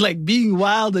about like being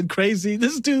wild and crazy.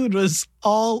 This dude was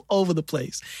all over the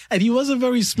place. And he wasn't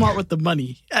very smart with the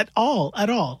money at all.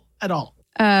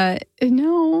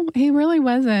 No, he really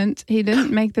wasn't. He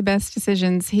didn't make the best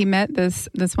decisions. He met this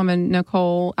woman,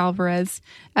 Nicole Alvarez,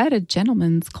 at a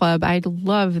gentleman's club. I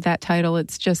love that title.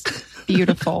 It's just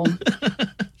beautiful.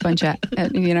 Bunch of,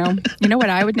 you know what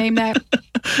I would name that?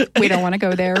 We don't want to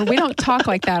go there. We don't talk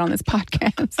like that on this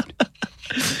podcast.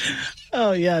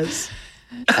 Oh, yes.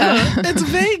 It's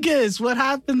Vegas. What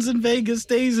happens in Vegas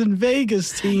stays in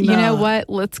Vegas, Tina. You know what?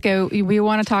 Let's go. We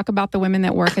want to talk about the women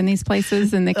that work in these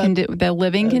places and the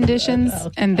living conditions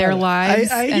and their lives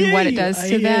and what it does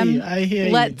to them.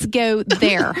 Let's go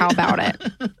there. How about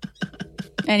it?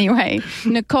 Anyway,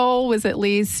 Nicole was at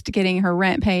least getting her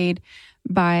rent paid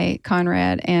by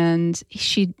Conrad, and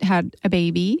she had a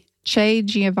baby, Che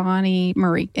Giovanni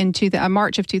Murray, in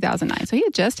March of 2009. So he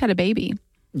had just had a baby.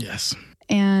 Yes.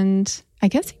 And I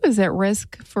guess he was at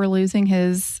risk for losing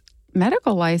his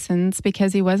medical license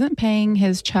because he wasn't paying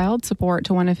his child support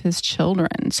to one of his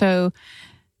children. So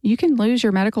you can lose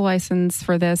your medical license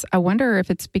for this. I wonder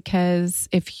if it's because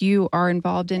if you are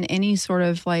involved in any sort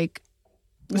of like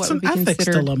what would be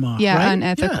considered dilemma, right?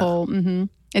 Unethical. Yeah. Mm-hmm.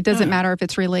 It doesn't matter if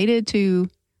it's related to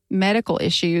medical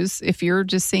issues. If you're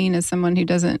just seen as someone who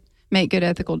doesn't make good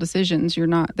ethical decisions,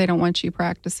 they don't want you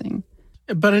practicing.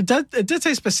 But it did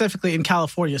say specifically in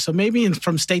California. So maybe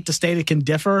from state to state, it can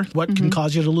differ what can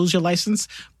cause you to lose your license.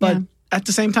 But at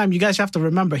the same time, you guys have to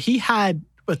remember, he had,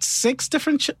 6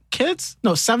 different kids?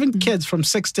 No, 7 kids from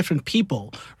 6 different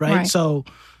people, right? So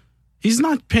he's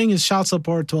not paying his child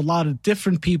support to a lot of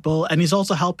different people. And he's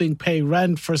also helping pay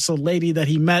rent for some lady that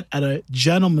he met at a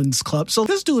gentleman's club. So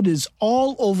this dude is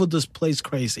all over this place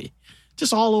crazy.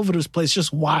 Just all over this place,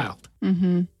 just wild.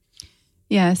 Mm-hmm.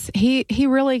 Yes, he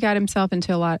really got himself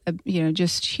into a lot of,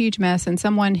 just huge mess. And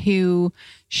someone who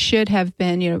should have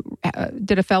been,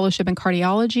 did a fellowship in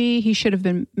cardiology. He should have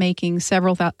been making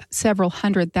several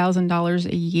 $100,000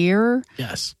 a year.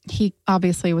 Yes. He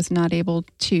obviously was not able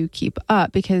to keep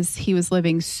up because he was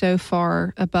living so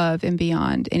far above and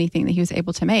beyond anything that he was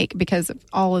able to make because of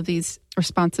all of these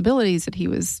responsibilities that he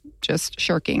was just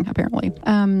shirking, apparently.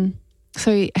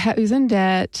 So he was in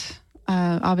debt.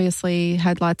 Obviously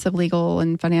had lots of legal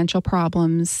and financial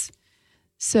problems.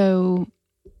 So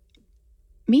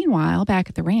meanwhile, back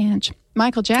at the ranch,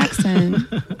 Michael Jackson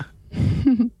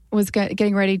was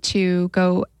getting ready to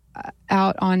go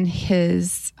out on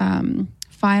his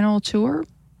final tour.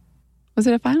 Was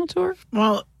it a final tour?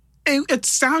 Well, it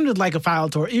sounded like a final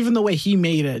tour, even the way he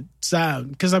made it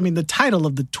sound. Because, the title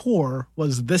of the tour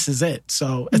was This Is It.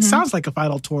 So it sounds like a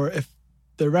final tour if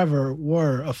there ever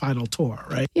were a final tour,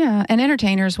 right? Yeah, and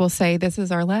entertainers will say this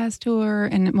is our last tour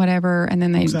and whatever, and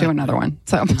then they do another one.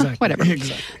 So whatever.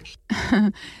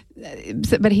 Exactly.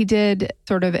 But he did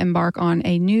sort of embark on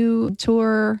a new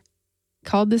tour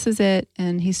called This Is It,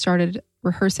 and he started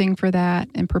rehearsing for that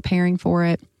and preparing for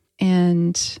it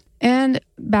and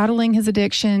battling his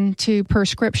addiction to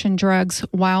prescription drugs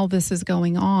while this is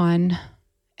going on.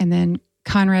 And then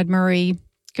Conrad Murray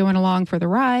going along for the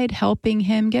ride, helping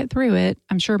him get through it.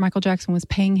 I'm sure Michael Jackson was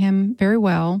paying him very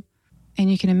well. And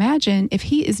you can imagine if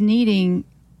he is needing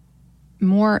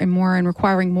more and more and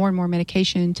requiring more and more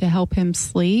medication to help him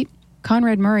sleep,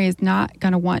 Conrad Murray is not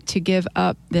going to want to give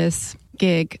up this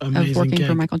gig of working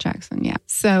for Michael Jackson. Yeah.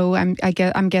 So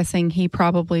I'm guessing he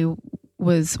probably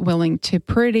was willing to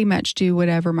pretty much do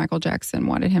whatever Michael Jackson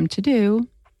wanted him to do.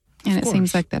 And it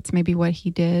seems like that's maybe what he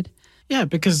did. Yeah,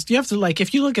 because you have to,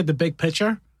 if you look at the big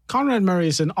picture, Conrad Murray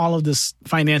is in all of this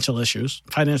financial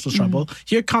trouble.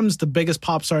 Here comes the biggest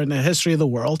pop star in the history of the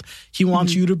world. He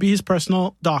wants you to be his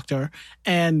personal doctor.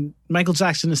 And Michael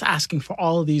Jackson is asking for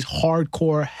all of these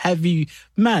hardcore, heavy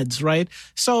meds, right?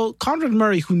 So Conrad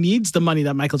Murray, who needs the money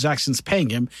that Michael Jackson's paying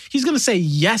him, he's going to say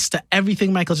yes to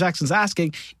everything Michael Jackson's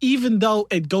asking, even though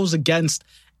it goes against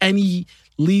any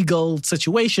legal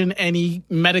situation, any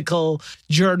medical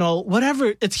journal,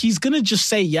 whatever. He's going to just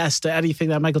say yes to anything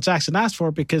that Michael Jackson asked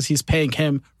for because he's paying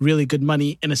him really good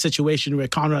money in a situation where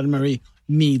Conrad Murray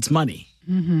needs money.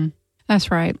 Mm-hmm. That's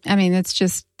right.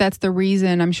 That's the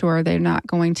reason I'm sure they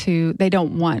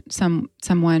don't want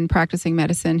someone practicing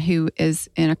medicine who is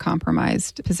in a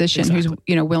compromised position, who's,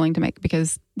 willing to make,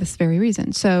 because this very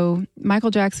reason. So Michael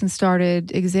Jackson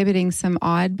started exhibiting some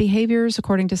odd behaviors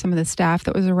according to some of the staff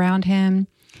that was around him.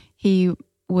 He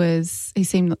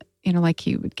seemed, like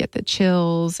he would get the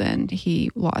chills and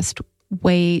he lost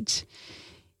weight.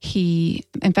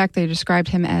 In fact, they described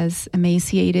him as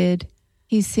emaciated.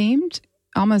 He seemed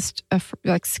almost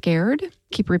scared,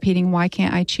 keep repeating, "Why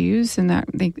can't I choose?" And I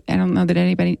don't know that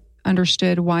anybody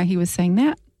understood why he was saying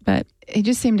that, but he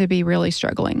just seemed to be really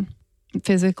struggling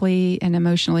physically and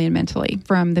emotionally and mentally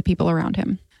from the people around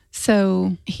him.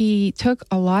 So he took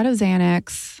a lot of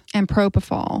Xanax and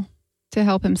propofol to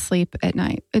help him sleep at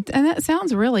night. And that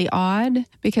sounds really odd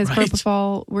because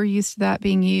propofol, we're used to that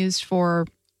being used for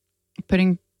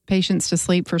putting patients to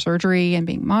sleep for surgery and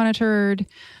being monitored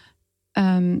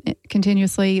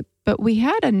continuously. But we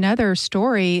had another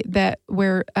story that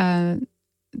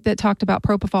talked about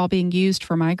propofol being used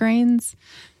for migraines.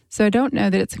 So I don't know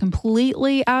that it's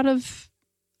completely out of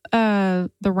the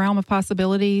realm of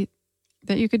possibility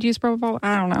that you could use propofol.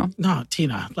 I don't know. No,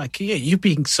 Tina, you're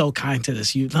being so kind to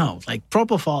this.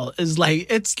 Propofol is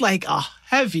it's like a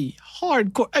heavy,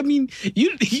 hardcore.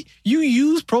 You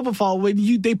use propofol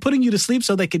when they putting you to sleep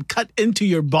so they can cut into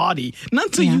your body.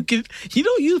 Not so you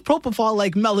don't use propofol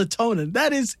like melatonin.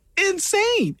 That is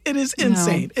insane. It is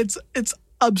insane. No. It's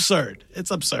absurd.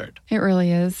 It's absurd. It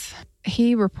really is.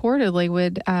 He reportedly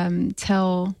would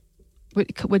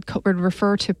would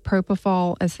refer to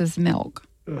propofol as his milk.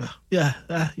 Yeah,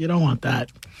 you don't want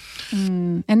that.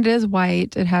 And it is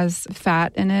white. It has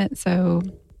fat in it, so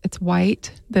it's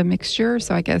white, the mixture.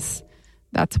 So I guess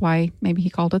that's why maybe he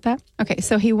called it that. Okay,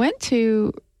 so he went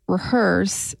to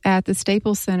rehearse at the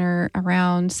Staples Center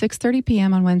around 6:30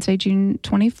 p.m. on Wednesday, June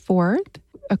 24th.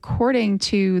 According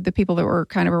to the people that were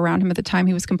kind of around him at the time,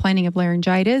 he was complaining of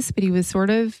laryngitis, but he was sort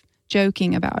of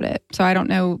joking about it. So I don't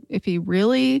know if he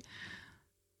really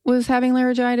was having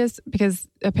laryngitis because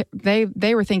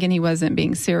they were thinking he wasn't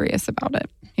being serious about it.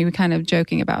 He was kind of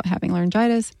joking about having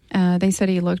laryngitis. They said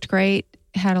he looked great,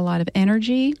 had a lot of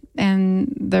energy,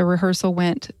 and the rehearsal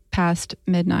went past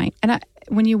midnight. And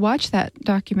when you watch that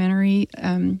documentary,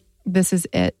 This Is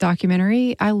It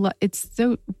documentary, it's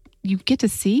so you get to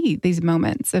see these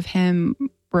moments of him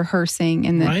rehearsing.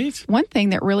 And Right. one thing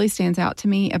that really stands out to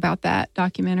me about that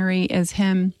documentary is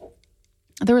him.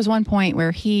 There was one point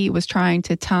where he was trying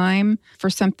to time for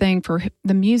something for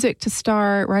the music to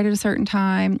start right at a certain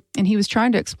time. And he was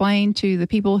trying to explain to the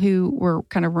people who were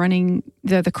kind of running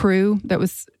the crew that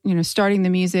was, starting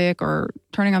the music or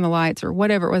turning on the lights or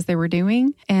whatever it was they were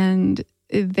doing. And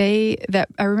I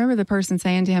remember the person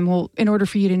saying to him, well, in order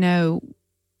for you to know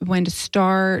when to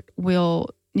start, we'll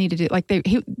need to do, like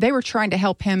they were trying to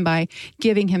help him by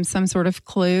giving him some sort of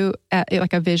clue,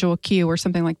 like a visual cue or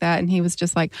something like that. And he was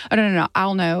just like, oh, no,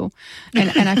 I'll know.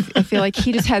 And I feel like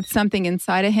he just had something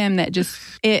inside of him that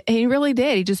he really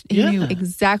did. He knew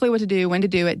exactly what to do, when to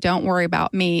do it. Don't worry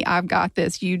about me. I've got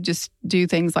this. You just do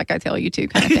things like I tell you to,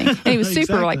 kind of thing. And he was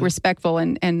super like respectful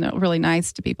and really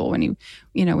nice to people when he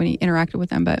interacted with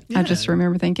them. But I just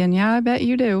remember thinking, yeah, I bet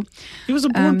you do. He was a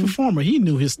born performer. He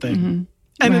knew his thing. Mm-hmm.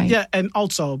 And and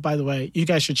also, by the way, you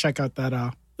guys should check out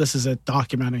that. This is a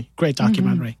documentary, great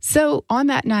documentary. Mm-hmm. So on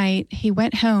that night, he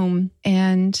went home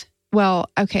and,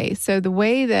 so the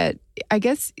way that, I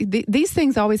guess these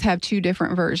things always have two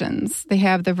different versions. They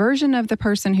have the version of the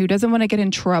person who doesn't want to get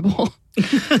in trouble.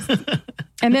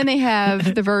 And then they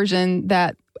have the version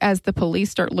that as the police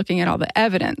start looking at all the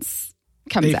evidence,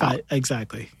 comes out.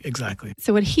 Exactly.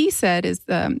 So what he said is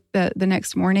the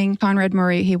next morning, Conrad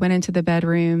Murray, he went into the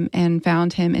bedroom and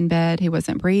found him in bed. He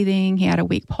wasn't breathing. He had a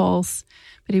weak pulse,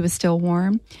 but he was still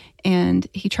warm. And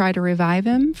he tried to revive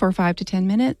him for 5 to 10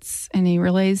 minutes. And he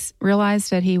realized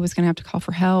that he was going to have to call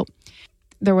for help.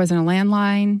 There wasn't a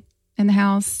landline in the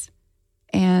house.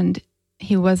 And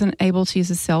he wasn't able to use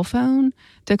his cell phone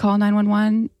to call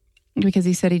 911 because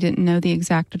he said he didn't know the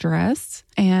exact address.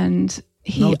 And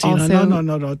No, Tina.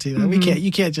 Mm-hmm.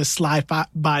 You can't just slide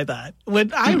by that.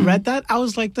 When I read that, I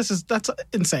was like, that's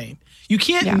insane. You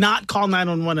can't not call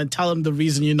 911 and tell them the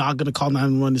reason you're not going to call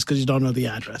 911 is because you don't know the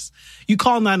address. You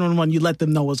call 911, you let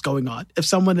them know what's going on. If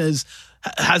someone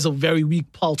has a very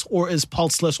weak pulse or is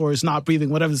pulseless or is not breathing,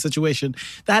 whatever the situation,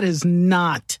 that is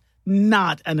not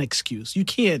an excuse. You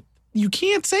can't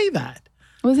say that.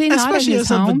 Was he not especially at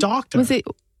his as home? The doctor?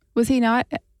 Was he not?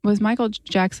 Was Michael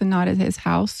Jackson not at his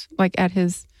house, like at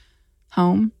his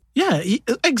home? Yeah,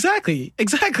 exactly.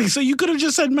 So you could have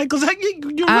just said Michael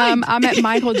Jackson. You're right. I'm at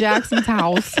Michael Jackson's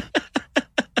house.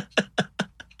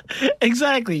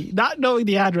 Exactly. Not knowing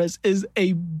the address is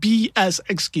a BS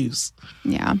excuse.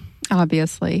 Yeah,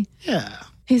 obviously. Yeah.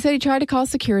 He said he tried to call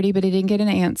security, but he didn't get an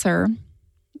answer.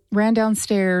 Ran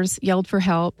downstairs, yelled for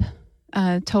help,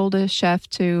 told a chef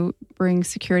to bring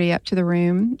security up to the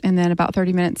room. And then about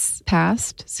 30 minutes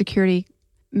passed. Security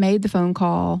made the phone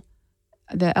call.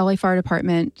 The LA Fire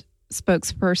Department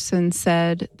spokesperson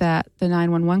said that the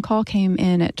 911 call came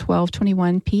in at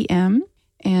 12:21 p.m.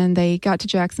 And they got to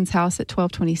Jackson's house at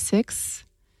 12:26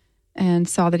 and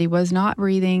saw that he was not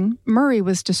breathing. Murray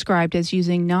was described as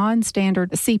using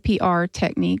non-standard CPR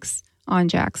techniques on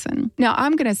Jackson. Now,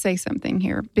 I'm going to say something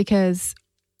here because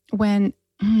I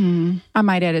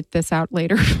might edit this out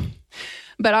later,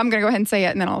 but I'm going to go ahead and say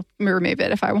it and then I'll remove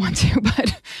it if I want to.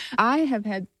 But I have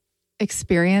had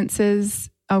experiences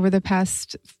over the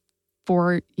past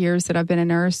 4 years that I've been a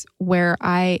nurse where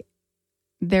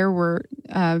there were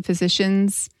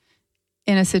physicians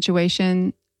in a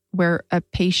situation where a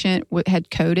patient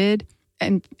had coded.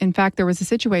 And in fact, there was a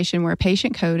situation where a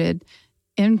patient coded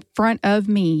in front of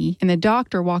me and the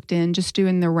doctor walked in just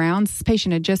doing the rounds. This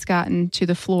patient had just gotten to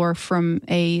the floor from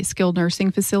a skilled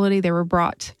nursing facility. They were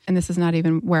brought, and this is not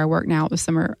even where I work now.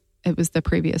 It was the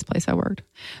previous place I worked.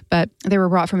 But they were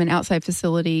brought from an outside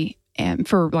facility and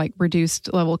for like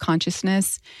reduced level of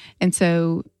consciousness. And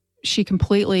so she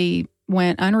completely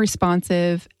went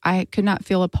unresponsive. I could not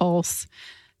feel a pulse.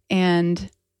 And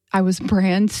I was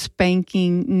brand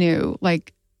spanking new,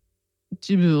 like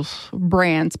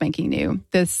brand spanking new.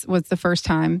 This was the first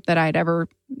time that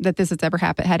this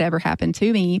had ever happened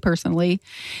to me personally.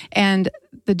 And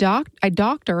her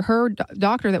doctor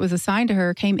that was assigned to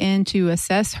her came in to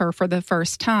assess her for the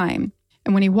first time.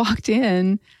 And when he walked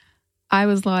in, I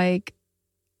was like,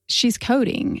 she's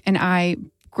coding. And I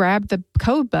grabbed the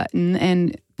code button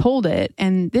and pulled it.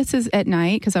 And this is at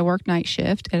night because I work night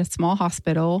shift at a small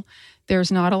hospital.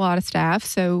 There's not a lot of staff.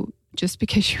 So just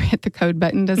because you hit the code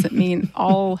button doesn't mean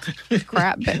all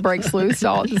crap that breaks loose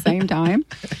all at the same time.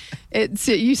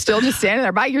 You still just standing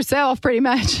there by yourself pretty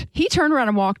much. He turned around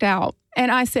and walked out.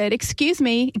 And I said, "Excuse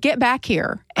me, get back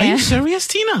here." Are you serious,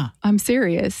 Tina? I'm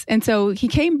serious. And so he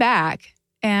came back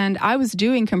and I was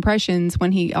doing compressions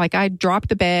when I dropped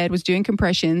the bed, was doing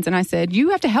compressions. And I said, "You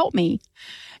have to help me."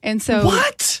 And so.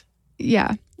 What?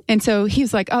 Yeah. And so he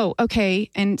was like, oh,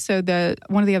 okay. And so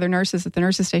one of the other nurses at the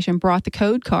nurses station brought the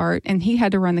code cart, and he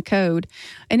had to run the code.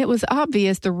 And it was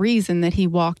obvious the reason that he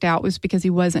walked out was because he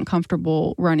wasn't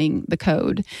comfortable running the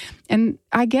code. And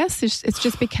I guess it's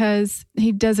just because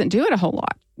he doesn't do it a whole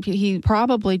lot. He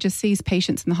probably just sees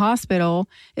patients in the hospital,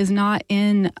 is not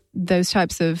in those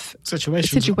types of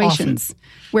situations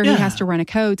where he has to run a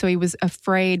code. So he was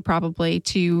afraid probably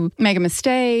to make a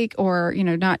mistake or,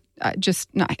 not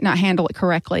handle it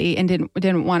correctly, and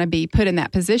didn't want to be put in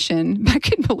that position. But I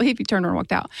couldn't believe he turned around and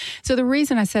walked out. So the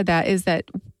reason I said that is that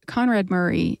Conrad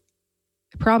Murray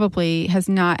probably has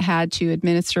not had to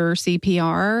administer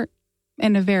CPR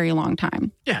in a very long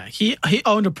time. Yeah, he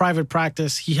owned a private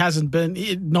practice. He hasn't been,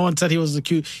 no one said he was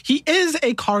acute. He is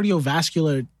a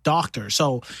cardiovascular doctor.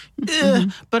 So,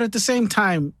 but at the same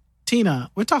time,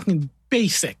 Tina, we're talking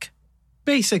basic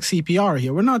CPR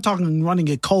here. We're not talking running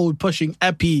a code, pushing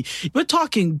epi. We're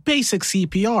talking basic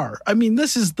CPR. I mean,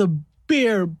 this is the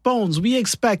bare bones. We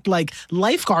expect like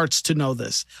lifeguards to know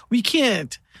this. We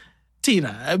can't.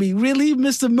 Tina, I mean, really,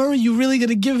 Mr. Murray, you really going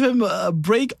to give him a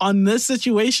break on this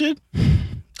situation?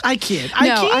 I can't.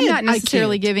 I'm not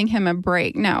necessarily giving him a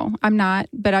break. No, I'm not.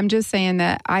 But I'm just saying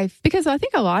that because I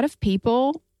think a lot of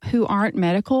people who aren't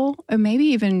medical, or maybe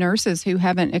even nurses who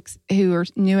are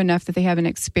new enough that they haven't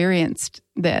experienced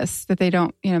this, that they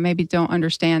don't, maybe don't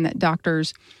understand that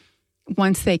doctors,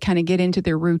 once they kind of get into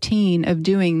their routine of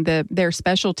doing their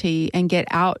specialty and get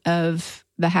out of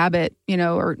the habit,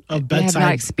 or they have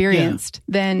not experienced,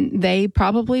 then they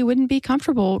probably wouldn't be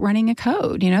comfortable running a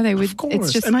code. They would. Of course.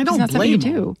 It's just, and I don't it's not blame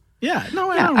something you do. Yeah, no,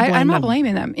 I'm not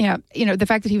blaming them. Yeah, the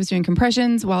fact that he was doing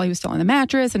compressions while he was still on the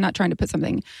mattress and not trying to put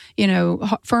something,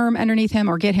 firm underneath him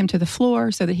or get him to the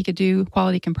floor so that he could do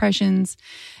quality compressions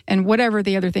and whatever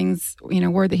the other things,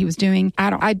 were that he was doing.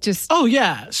 Oh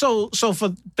yeah. So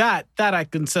for that I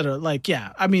consider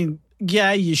I mean,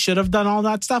 yeah, you should have done all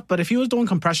that stuff. But if he was doing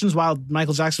compressions while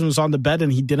Michael Jackson was on the bed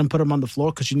and he didn't put him on the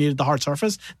floor because you needed the hard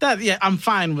surface, I'm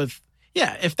fine with.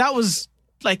 Yeah, if that was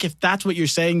if that's what you're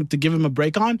saying to give him a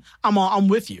break on, I'm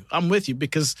with you. I'm with you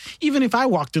because even if I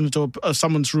walked into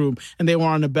someone's room and they were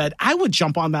on a bed, I would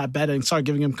jump on that bed and start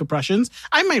giving him compressions.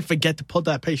 I might forget to put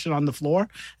that patient on the floor.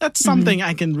 That's something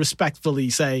I can respectfully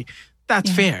say. That's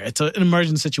fair. It's an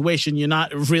emergent situation. You're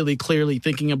not really clearly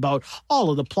thinking about all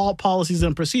of the policies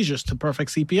and procedures to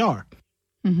perfect CPR.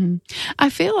 Mm-hmm. I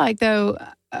feel like, though,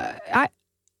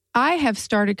 I have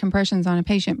started compressions on a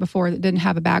patient before that didn't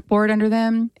have a backboard under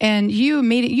them, and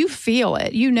you feel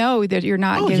it. You know that you're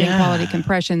not giving quality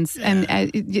compressions,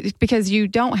 and because you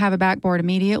don't have a backboard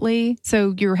immediately,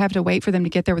 so you have to wait for them to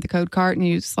get there with the code cart, and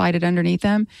you slide it underneath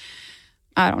them.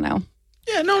 I don't know.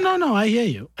 Yeah, no. I hear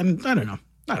you, and I don't know.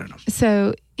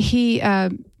 So he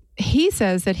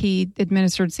says that he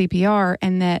administered CPR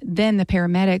and that then the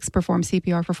paramedics performed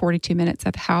CPR for 42 minutes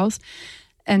at the house.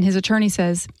 And his attorney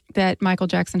says that Michael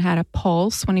Jackson had a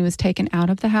pulse when he was taken out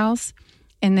of the house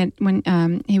and that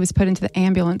when he was put into the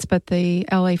ambulance, but the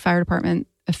LA Fire Department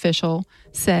official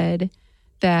said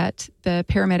that the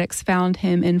paramedics found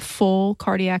him in full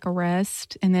cardiac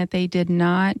arrest and that they did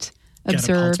not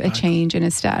observe a change in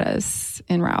his status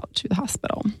en route to the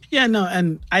hospital. Yeah, no,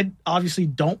 and I obviously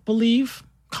don't believe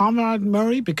Conrad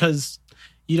Murray because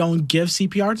you don't give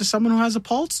CPR to someone who has a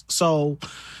pulse. So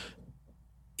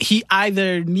he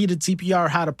either needed CPR,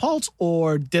 had a pulse,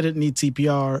 or didn't need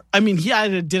CPR. I mean, he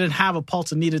either didn't have a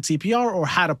pulse and needed CPR or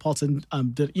had a pulse and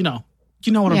you know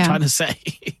what I'm trying to say.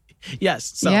 Yes.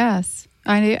 So. Yes.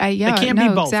 It can't be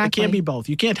both. Exactly. It can't be both.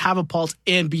 You can't have a pulse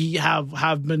and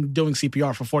have been doing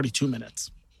CPR for 42 minutes.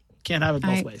 Can't have it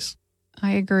both ways.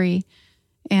 I agree.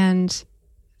 And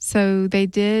so they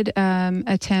did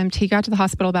attempt. He got to the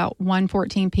hospital about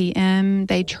 1:14 p.m.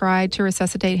 They tried to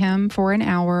resuscitate him for an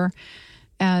hour.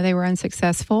 They were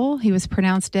unsuccessful. He was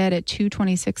pronounced dead at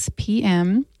 2:26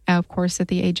 p.m., of course, at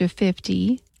the age of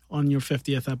 50. On your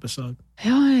 50th episode.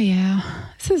 Oh, yeah.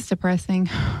 This is depressing.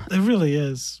 It really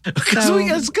is.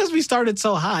 It's because we started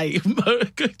so high,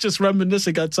 just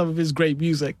reminiscing on some of his great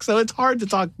music. So it's hard to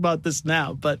talk about this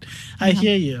now, but I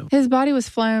hear you. His body was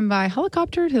flown by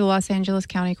helicopter to the Los Angeles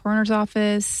County Coroner's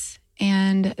Office,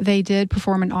 and they did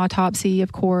perform an autopsy,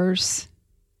 of course,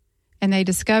 and they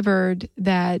discovered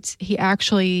that he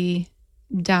actually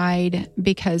died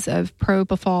because of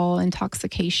propofol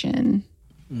intoxication.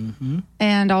 Mm-hmm.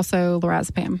 And also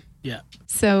lorazepam. Yeah.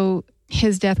 So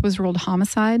his death was ruled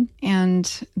homicide, and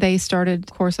they started,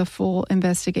 of course, a full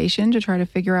investigation to try to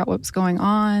figure out what was going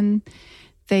on.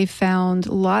 They found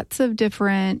lots of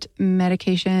different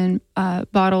medication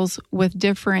bottles with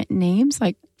different names,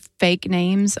 like fake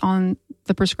names on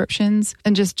the prescriptions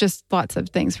and just lots of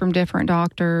things from different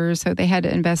doctors. So they had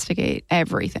to investigate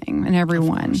everything and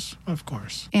everyone. Of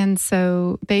course. And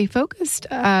so they focused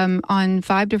on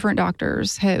 5 different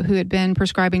doctors who had been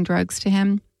prescribing drugs to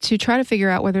him to try to figure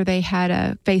out whether they had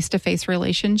a face-to-face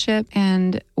relationship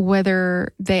and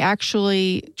whether they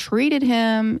actually treated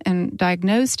him and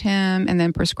diagnosed him and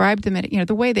then prescribed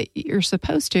the way that you're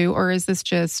supposed to, or is this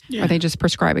just, are they just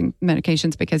prescribing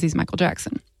medications because he's Michael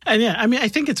Jackson? And I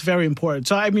think it's very important.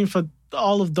 So, for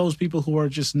all of those people who are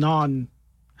just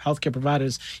non-healthcare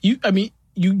providers,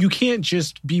 you can't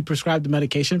just be prescribed the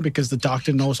medication because the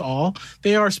doctor knows all.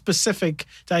 There are specific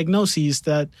diagnoses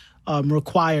that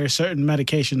require certain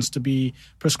medications to be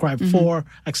prescribed for,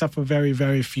 except for very,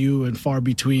 very few and far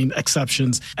between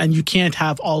exceptions. And you can't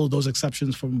have all of those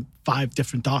exceptions from 5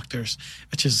 different doctors,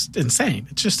 which is insane.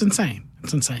 It's just insane.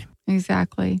 It's insane.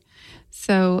 Exactly.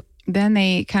 So then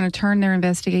they kind of turned their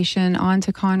investigation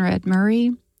onto Conrad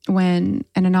Murray when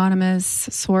an anonymous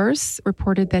source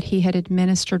reported that he had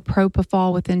administered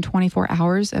propofol within 24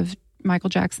 hours of Michael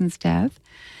Jackson's death.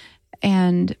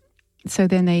 And so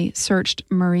then they searched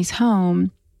Murray's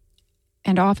home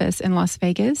and office in Las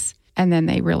Vegas, and then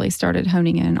they really started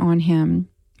honing in on him.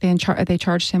 They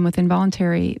charged him with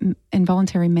involuntary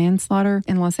manslaughter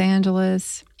in Los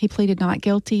Angeles. He pleaded not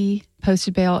guilty,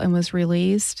 posted bail, and was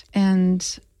released.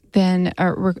 And then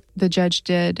the judge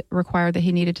did require that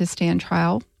he needed to stand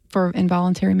trial for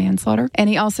involuntary manslaughter. And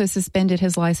he also suspended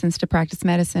his license to practice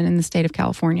medicine in the state of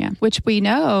California, which we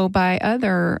know by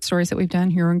other stories that we've done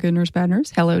here on Good Nurse, Bad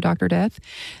Nurse, Hello, Dr. Death,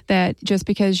 that just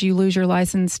because you lose your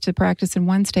license to practice in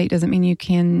one state doesn't mean you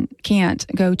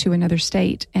can't go to another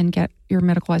state and get your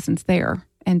medical license there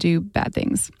and do bad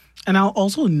things. And I'll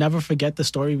also never forget the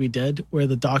story we did where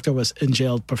the doctor was in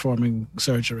jail performing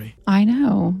surgery. I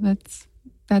know.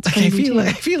 That's crazy.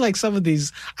 I feel like some of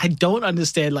these, I don't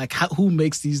understand who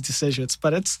makes these decisions,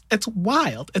 but it's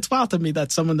wild. It's wild to me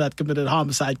that someone that committed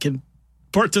homicide can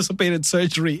participate in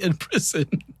surgery in prison.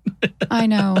 I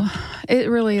know. It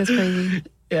really is crazy.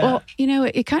 Yeah. Well,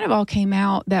 it kind of all came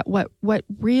out that what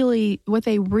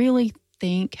they really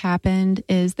think happened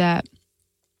is that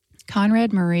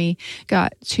Conrad Murray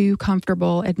got too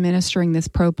comfortable administering this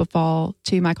propofol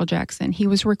to Michael Jackson. He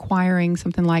was requiring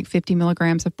something like 50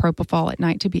 milligrams of propofol at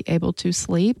night to be able to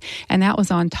sleep. And that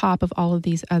was on top of all of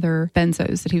these other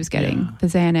benzos that he was getting, the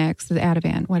Xanax, the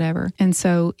Ativan, whatever. And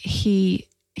so he's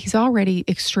already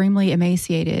extremely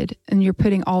emaciated, and you're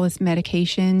putting all this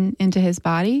medication into his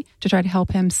body to try to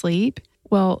help him sleep.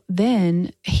 Well,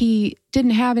 then he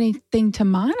didn't have anything to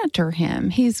monitor him.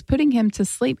 He's putting him to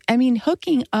sleep.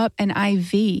 Hooking up an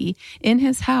IV in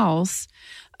his house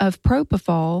of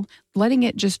propofol, letting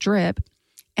it just drip.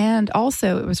 And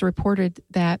also it was reported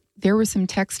that there was some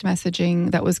text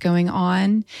messaging that was going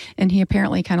on, and he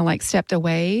apparently kind of stepped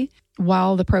away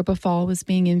while the propofol was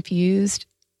being infused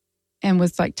and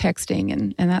was texting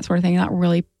and that sort of thing, not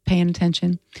really paying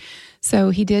attention.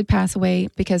 So he did pass away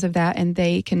because of that, and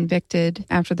they convicted,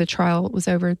 after the trial was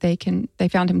over, they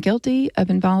found him guilty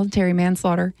of involuntary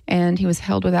manslaughter, and he was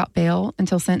held without bail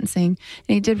until sentencing.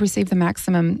 And he did receive the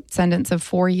maximum sentence of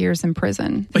 4 years in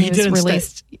prison. But he was didn't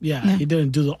released. He didn't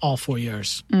do all 4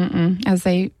 years.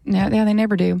 They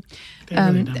never do. They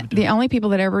really never do. The only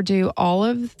people that ever do all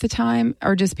of the time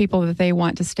are just people that they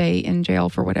want to stay in jail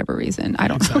for whatever reason. I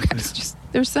don't know.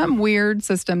 There's some weird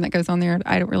system that goes on there.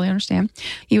 I don't really understand.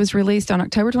 He was released on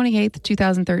October 28th,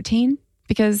 2013,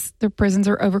 because the prisons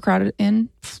are overcrowded in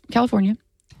California.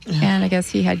 And I guess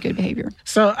he had good behavior.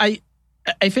 So I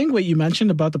think what you mentioned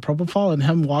about the propofol and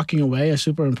him walking away is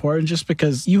super important, just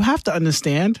because you have to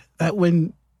understand that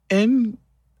when in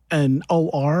an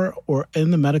OR or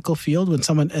in the medical field, when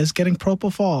someone is getting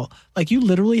propofol, you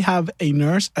literally have a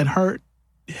nurse, and her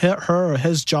or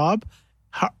his job,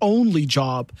 her only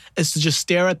job is to just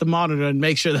stare at the monitor and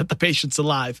make sure that the patient's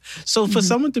alive. So for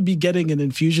someone to be getting an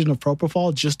infusion of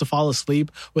propofol just to fall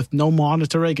asleep with no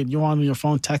monitoring and you're on your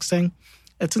phone texting,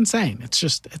 it's insane.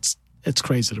 It's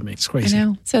crazy to me. It's crazy. I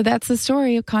know. So that's the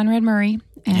story of Conrad Murray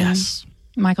and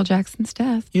Michael Jackson's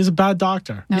death. He's a bad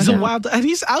doctor. No he's doubt. a wild, and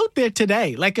he's out there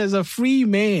today, as a free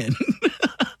man.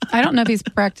 I don't know if he's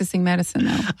practicing medicine,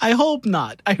 though. I hope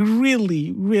not. I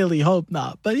really, really hope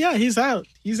not. But yeah, he's out.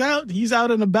 He's out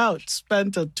and about.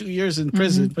 Spent 2 years in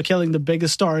prison for killing the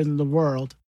biggest star in the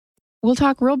world. we'll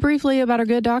talk real briefly about our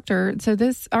good doctor. So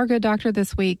our good doctor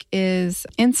this week is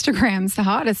Instagram's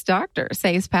hottest doctor,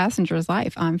 saves passengers'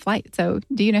 life on flight. So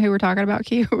do you know who we're talking about,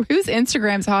 Q? Who's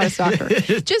Instagram's hottest doctor?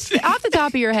 Just off the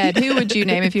top of your head, who would you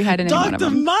name if you had to name one of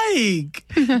them? Dr. Mike.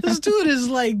 This dude is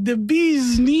like the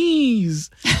bee's knees.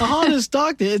 The hottest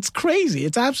doctor. It's crazy.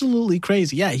 It's absolutely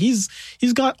crazy. Yeah, he's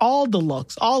got all the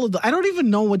looks, all of the. I don't even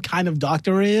know what kind of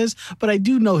doctor he is, but I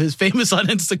do know he's famous on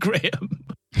Instagram.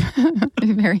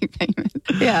 Very famous.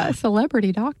 Yeah,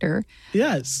 celebrity doctor.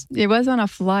 Yes. It was on a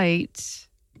flight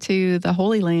to the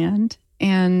Holy Land.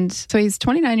 And so he's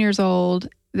 29 years old.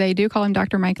 They do call him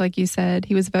Dr. Mike, like you said.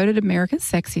 He was voted America's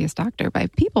sexiest doctor by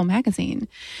People magazine.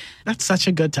 That's such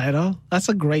a good title. That's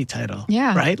a great title.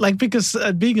 Yeah. Right? Like, because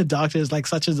being a doctor is like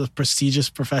such a prestigious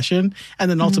profession. And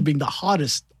then also being the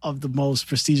hottest of the most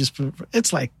prestigious.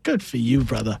 It's like, good for you,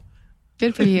 brother.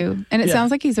 Good for you. And it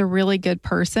sounds like he's a really good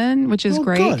person, which is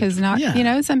great because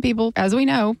some people, as we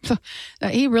know,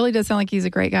 he really does sound like he's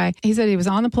a great guy. He said he was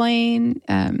on the plane.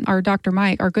 Our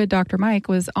good Dr. Mike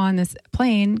was on this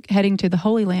plane heading to the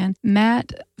Holy Land.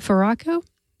 Matt Farraco,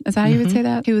 is that how you would say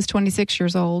that? He was 26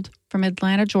 years old from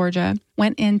Atlanta, Georgia,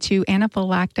 went into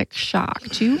anaphylactic shock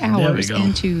 2 hours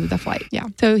into the flight. Yeah.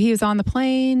 So he was on the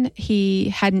plane. He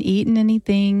hadn't eaten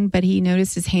anything, but he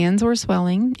noticed his hands were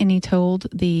swelling, and he told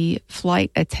the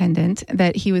flight attendant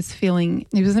that he wasn't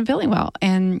feeling well.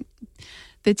 And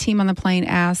the team on the plane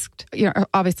asked,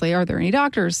 obviously, are there any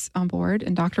doctors on board?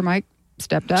 And Dr. Mike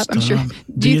stepped up. I'm sure.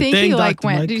 Do you think he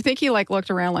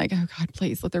looked around like, oh God,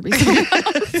 please let there be someone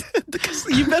else?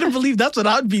 You better believe that's what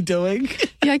I'd be doing.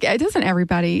 Yeah, doesn't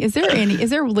everybody? Is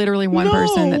there literally one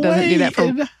person that doesn't do that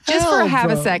for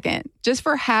half a second? Just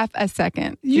for half a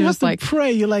second. You have to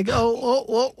pray. You're like,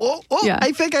 oh. Yeah,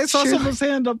 I think I saw someone's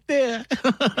hand up there.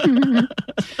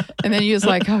 And then you're just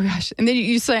like, oh gosh. And then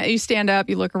you stand up,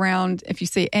 you look around. If you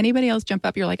see anybody else jump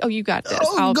up, you're like, oh, you got this.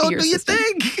 I'll go be your do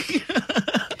assistant. Your thing.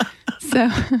 So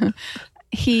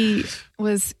he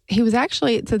was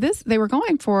actually, they were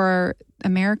going for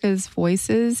America's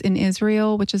Voices in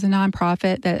Israel, which is a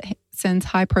nonprofit that sends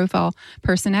high-profile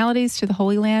personalities to the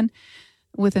Holy Land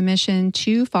with a mission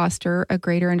to foster a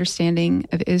greater understanding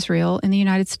of Israel in the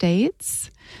United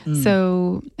States.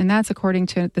 So, and that's according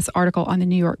to this article on the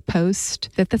New York Post,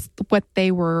 that's what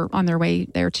they were on their way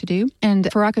there to do. And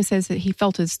Farraco says that he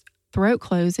felt his throat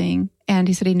closing, and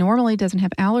he said he normally doesn't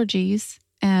have allergies.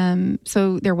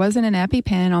 So there wasn't an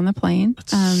EpiPen on the plane. That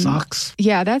sucks.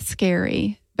 Yeah, that's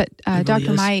scary. But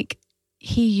Dr. Mike,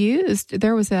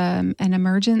 there was an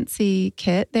emergency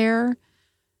kit there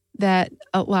that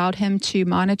allowed him to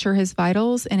monitor his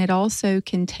vitals, and it also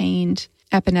contained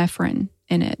epinephrine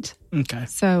in it. Okay.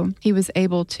 So he was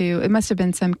able to, it must have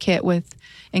been some kit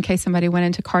in case somebody went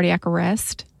into cardiac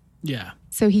arrest. Yeah.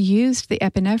 So he used the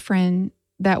epinephrine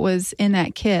that was in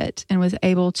that kit and was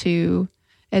able to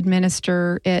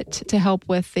administer it to help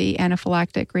with the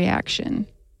anaphylactic reaction.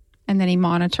 And then he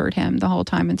monitored him the whole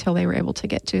time until they were able to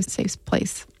get to a safe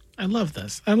place. I love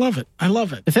this. I love it.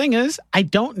 The thing is, I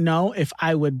don't know if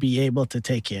I would be able to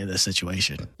take care of this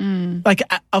situation. Like,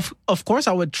 of course,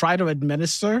 I would try to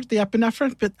administer the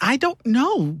epinephrine, but I don't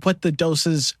know what the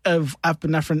doses of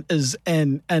epinephrine is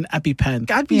in an EpiPen.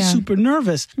 I'd be super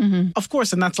nervous. Of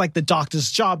course, and that's like the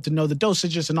doctor's job to know the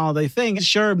dosages and all the things.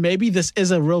 Sure, maybe this is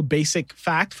a real basic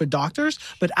fact for doctors,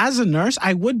 but as a nurse,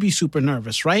 I would be super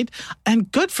nervous, right?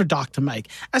 And good for Dr. Mike,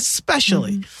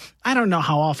 especially. I don't know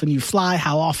how often you fly,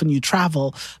 how often you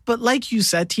travel, but like you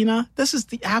said, Tina, this is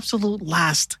the absolute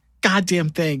last goddamn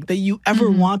thing that you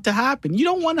ever want to happen. You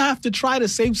don't want to have to try to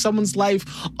save someone's life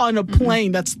on a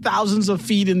plane that's thousands of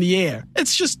feet in the air.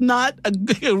 It's just not a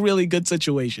really good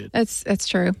situation. That's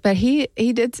true. But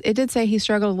it did say he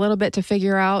struggled a little bit to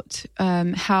figure out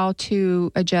how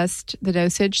to adjust the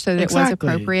dosage so that it was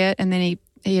appropriate. And then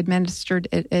he administered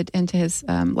it into his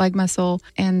leg muscle,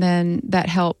 and then that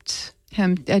helped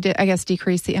him, I guess,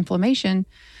 decrease the inflammation.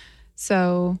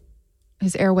 So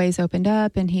his airways opened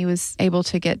up and he was able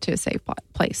to get to a safe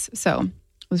place. So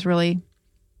it was really,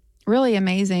 really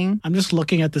amazing. I'm just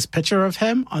looking at this picture of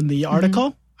him on the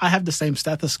article. I have the same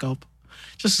stethoscope.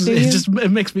 It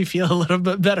makes me feel a little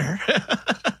bit better.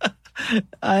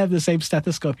 I have the same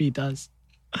stethoscope he does.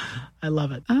 I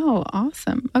love it. Oh,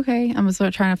 awesome. Okay. I was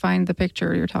trying to find the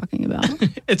picture you're talking about.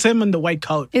 It's him in the white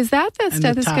coat. Is that the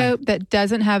stethoscope that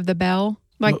doesn't have the bell?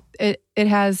 Like it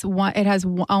has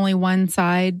only one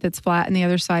side that's flat, and the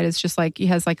other side is just like you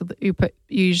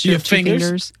use your two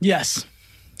fingers. Yes,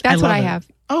 that's what I have.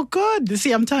 Oh, good.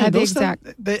 See, I'm telling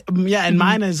you, and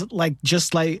mine is like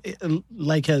just like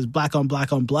his black on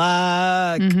black on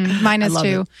black. Mine is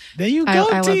too. There you go,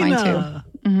 I Tina. love mine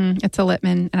too. It's a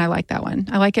Littman, and I like that one.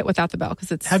 I like it without the bell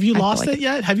because it's. Have you lost it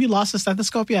yet? Have you lost the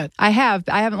stethoscope yet? I have.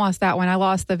 I haven't lost that one. I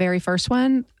lost the very first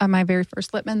one. My very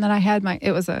first Littman that I had.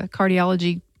 It was a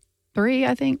Cardiology 3,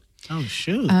 I think. Oh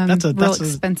shoot! That's real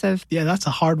expensive. Yeah, that's a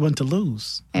hard one to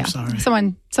lose. Yeah. I'm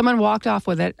sorry. Someone walked off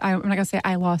with it. I'm not gonna say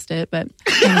I lost it, but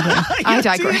anyway, I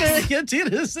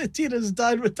digress. Tina's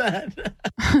done with that.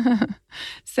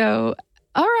 So,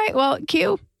 all right. Well,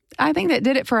 Q, I think that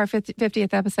did it for our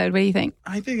 50th episode. What do you think?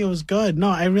 I think it was good. No,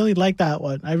 I really like that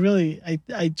one. I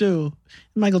do.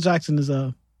 Michael Jackson is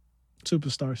a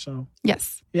superstar. So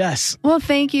yes. Well,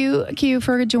 thank you, Q,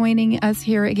 for joining us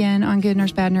here again on Good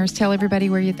Nurse Bad Nurse. Tell everybody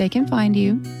where they can find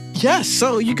you. Yes,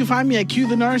 so you can find me at Q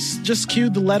the Nurse. Just Q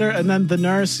the letter and then the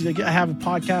Nurse. I have a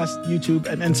podcast, YouTube,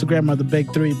 and Instagram are the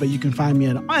big 3, but you can find me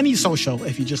on any social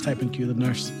if you just type in Q the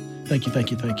Nurse. Thank you.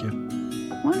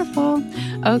 Wonderful.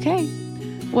 Okay.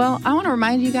 Well, I want to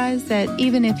remind you guys that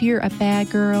even if you're a bad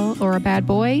girl or a bad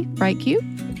boy, right, Q?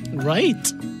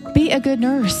 Right. Be a good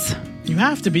nurse. You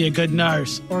have to be a good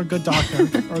nurse or a good doctor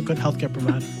or a good healthcare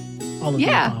provider. All of the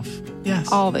above.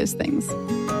 Yes. All those things.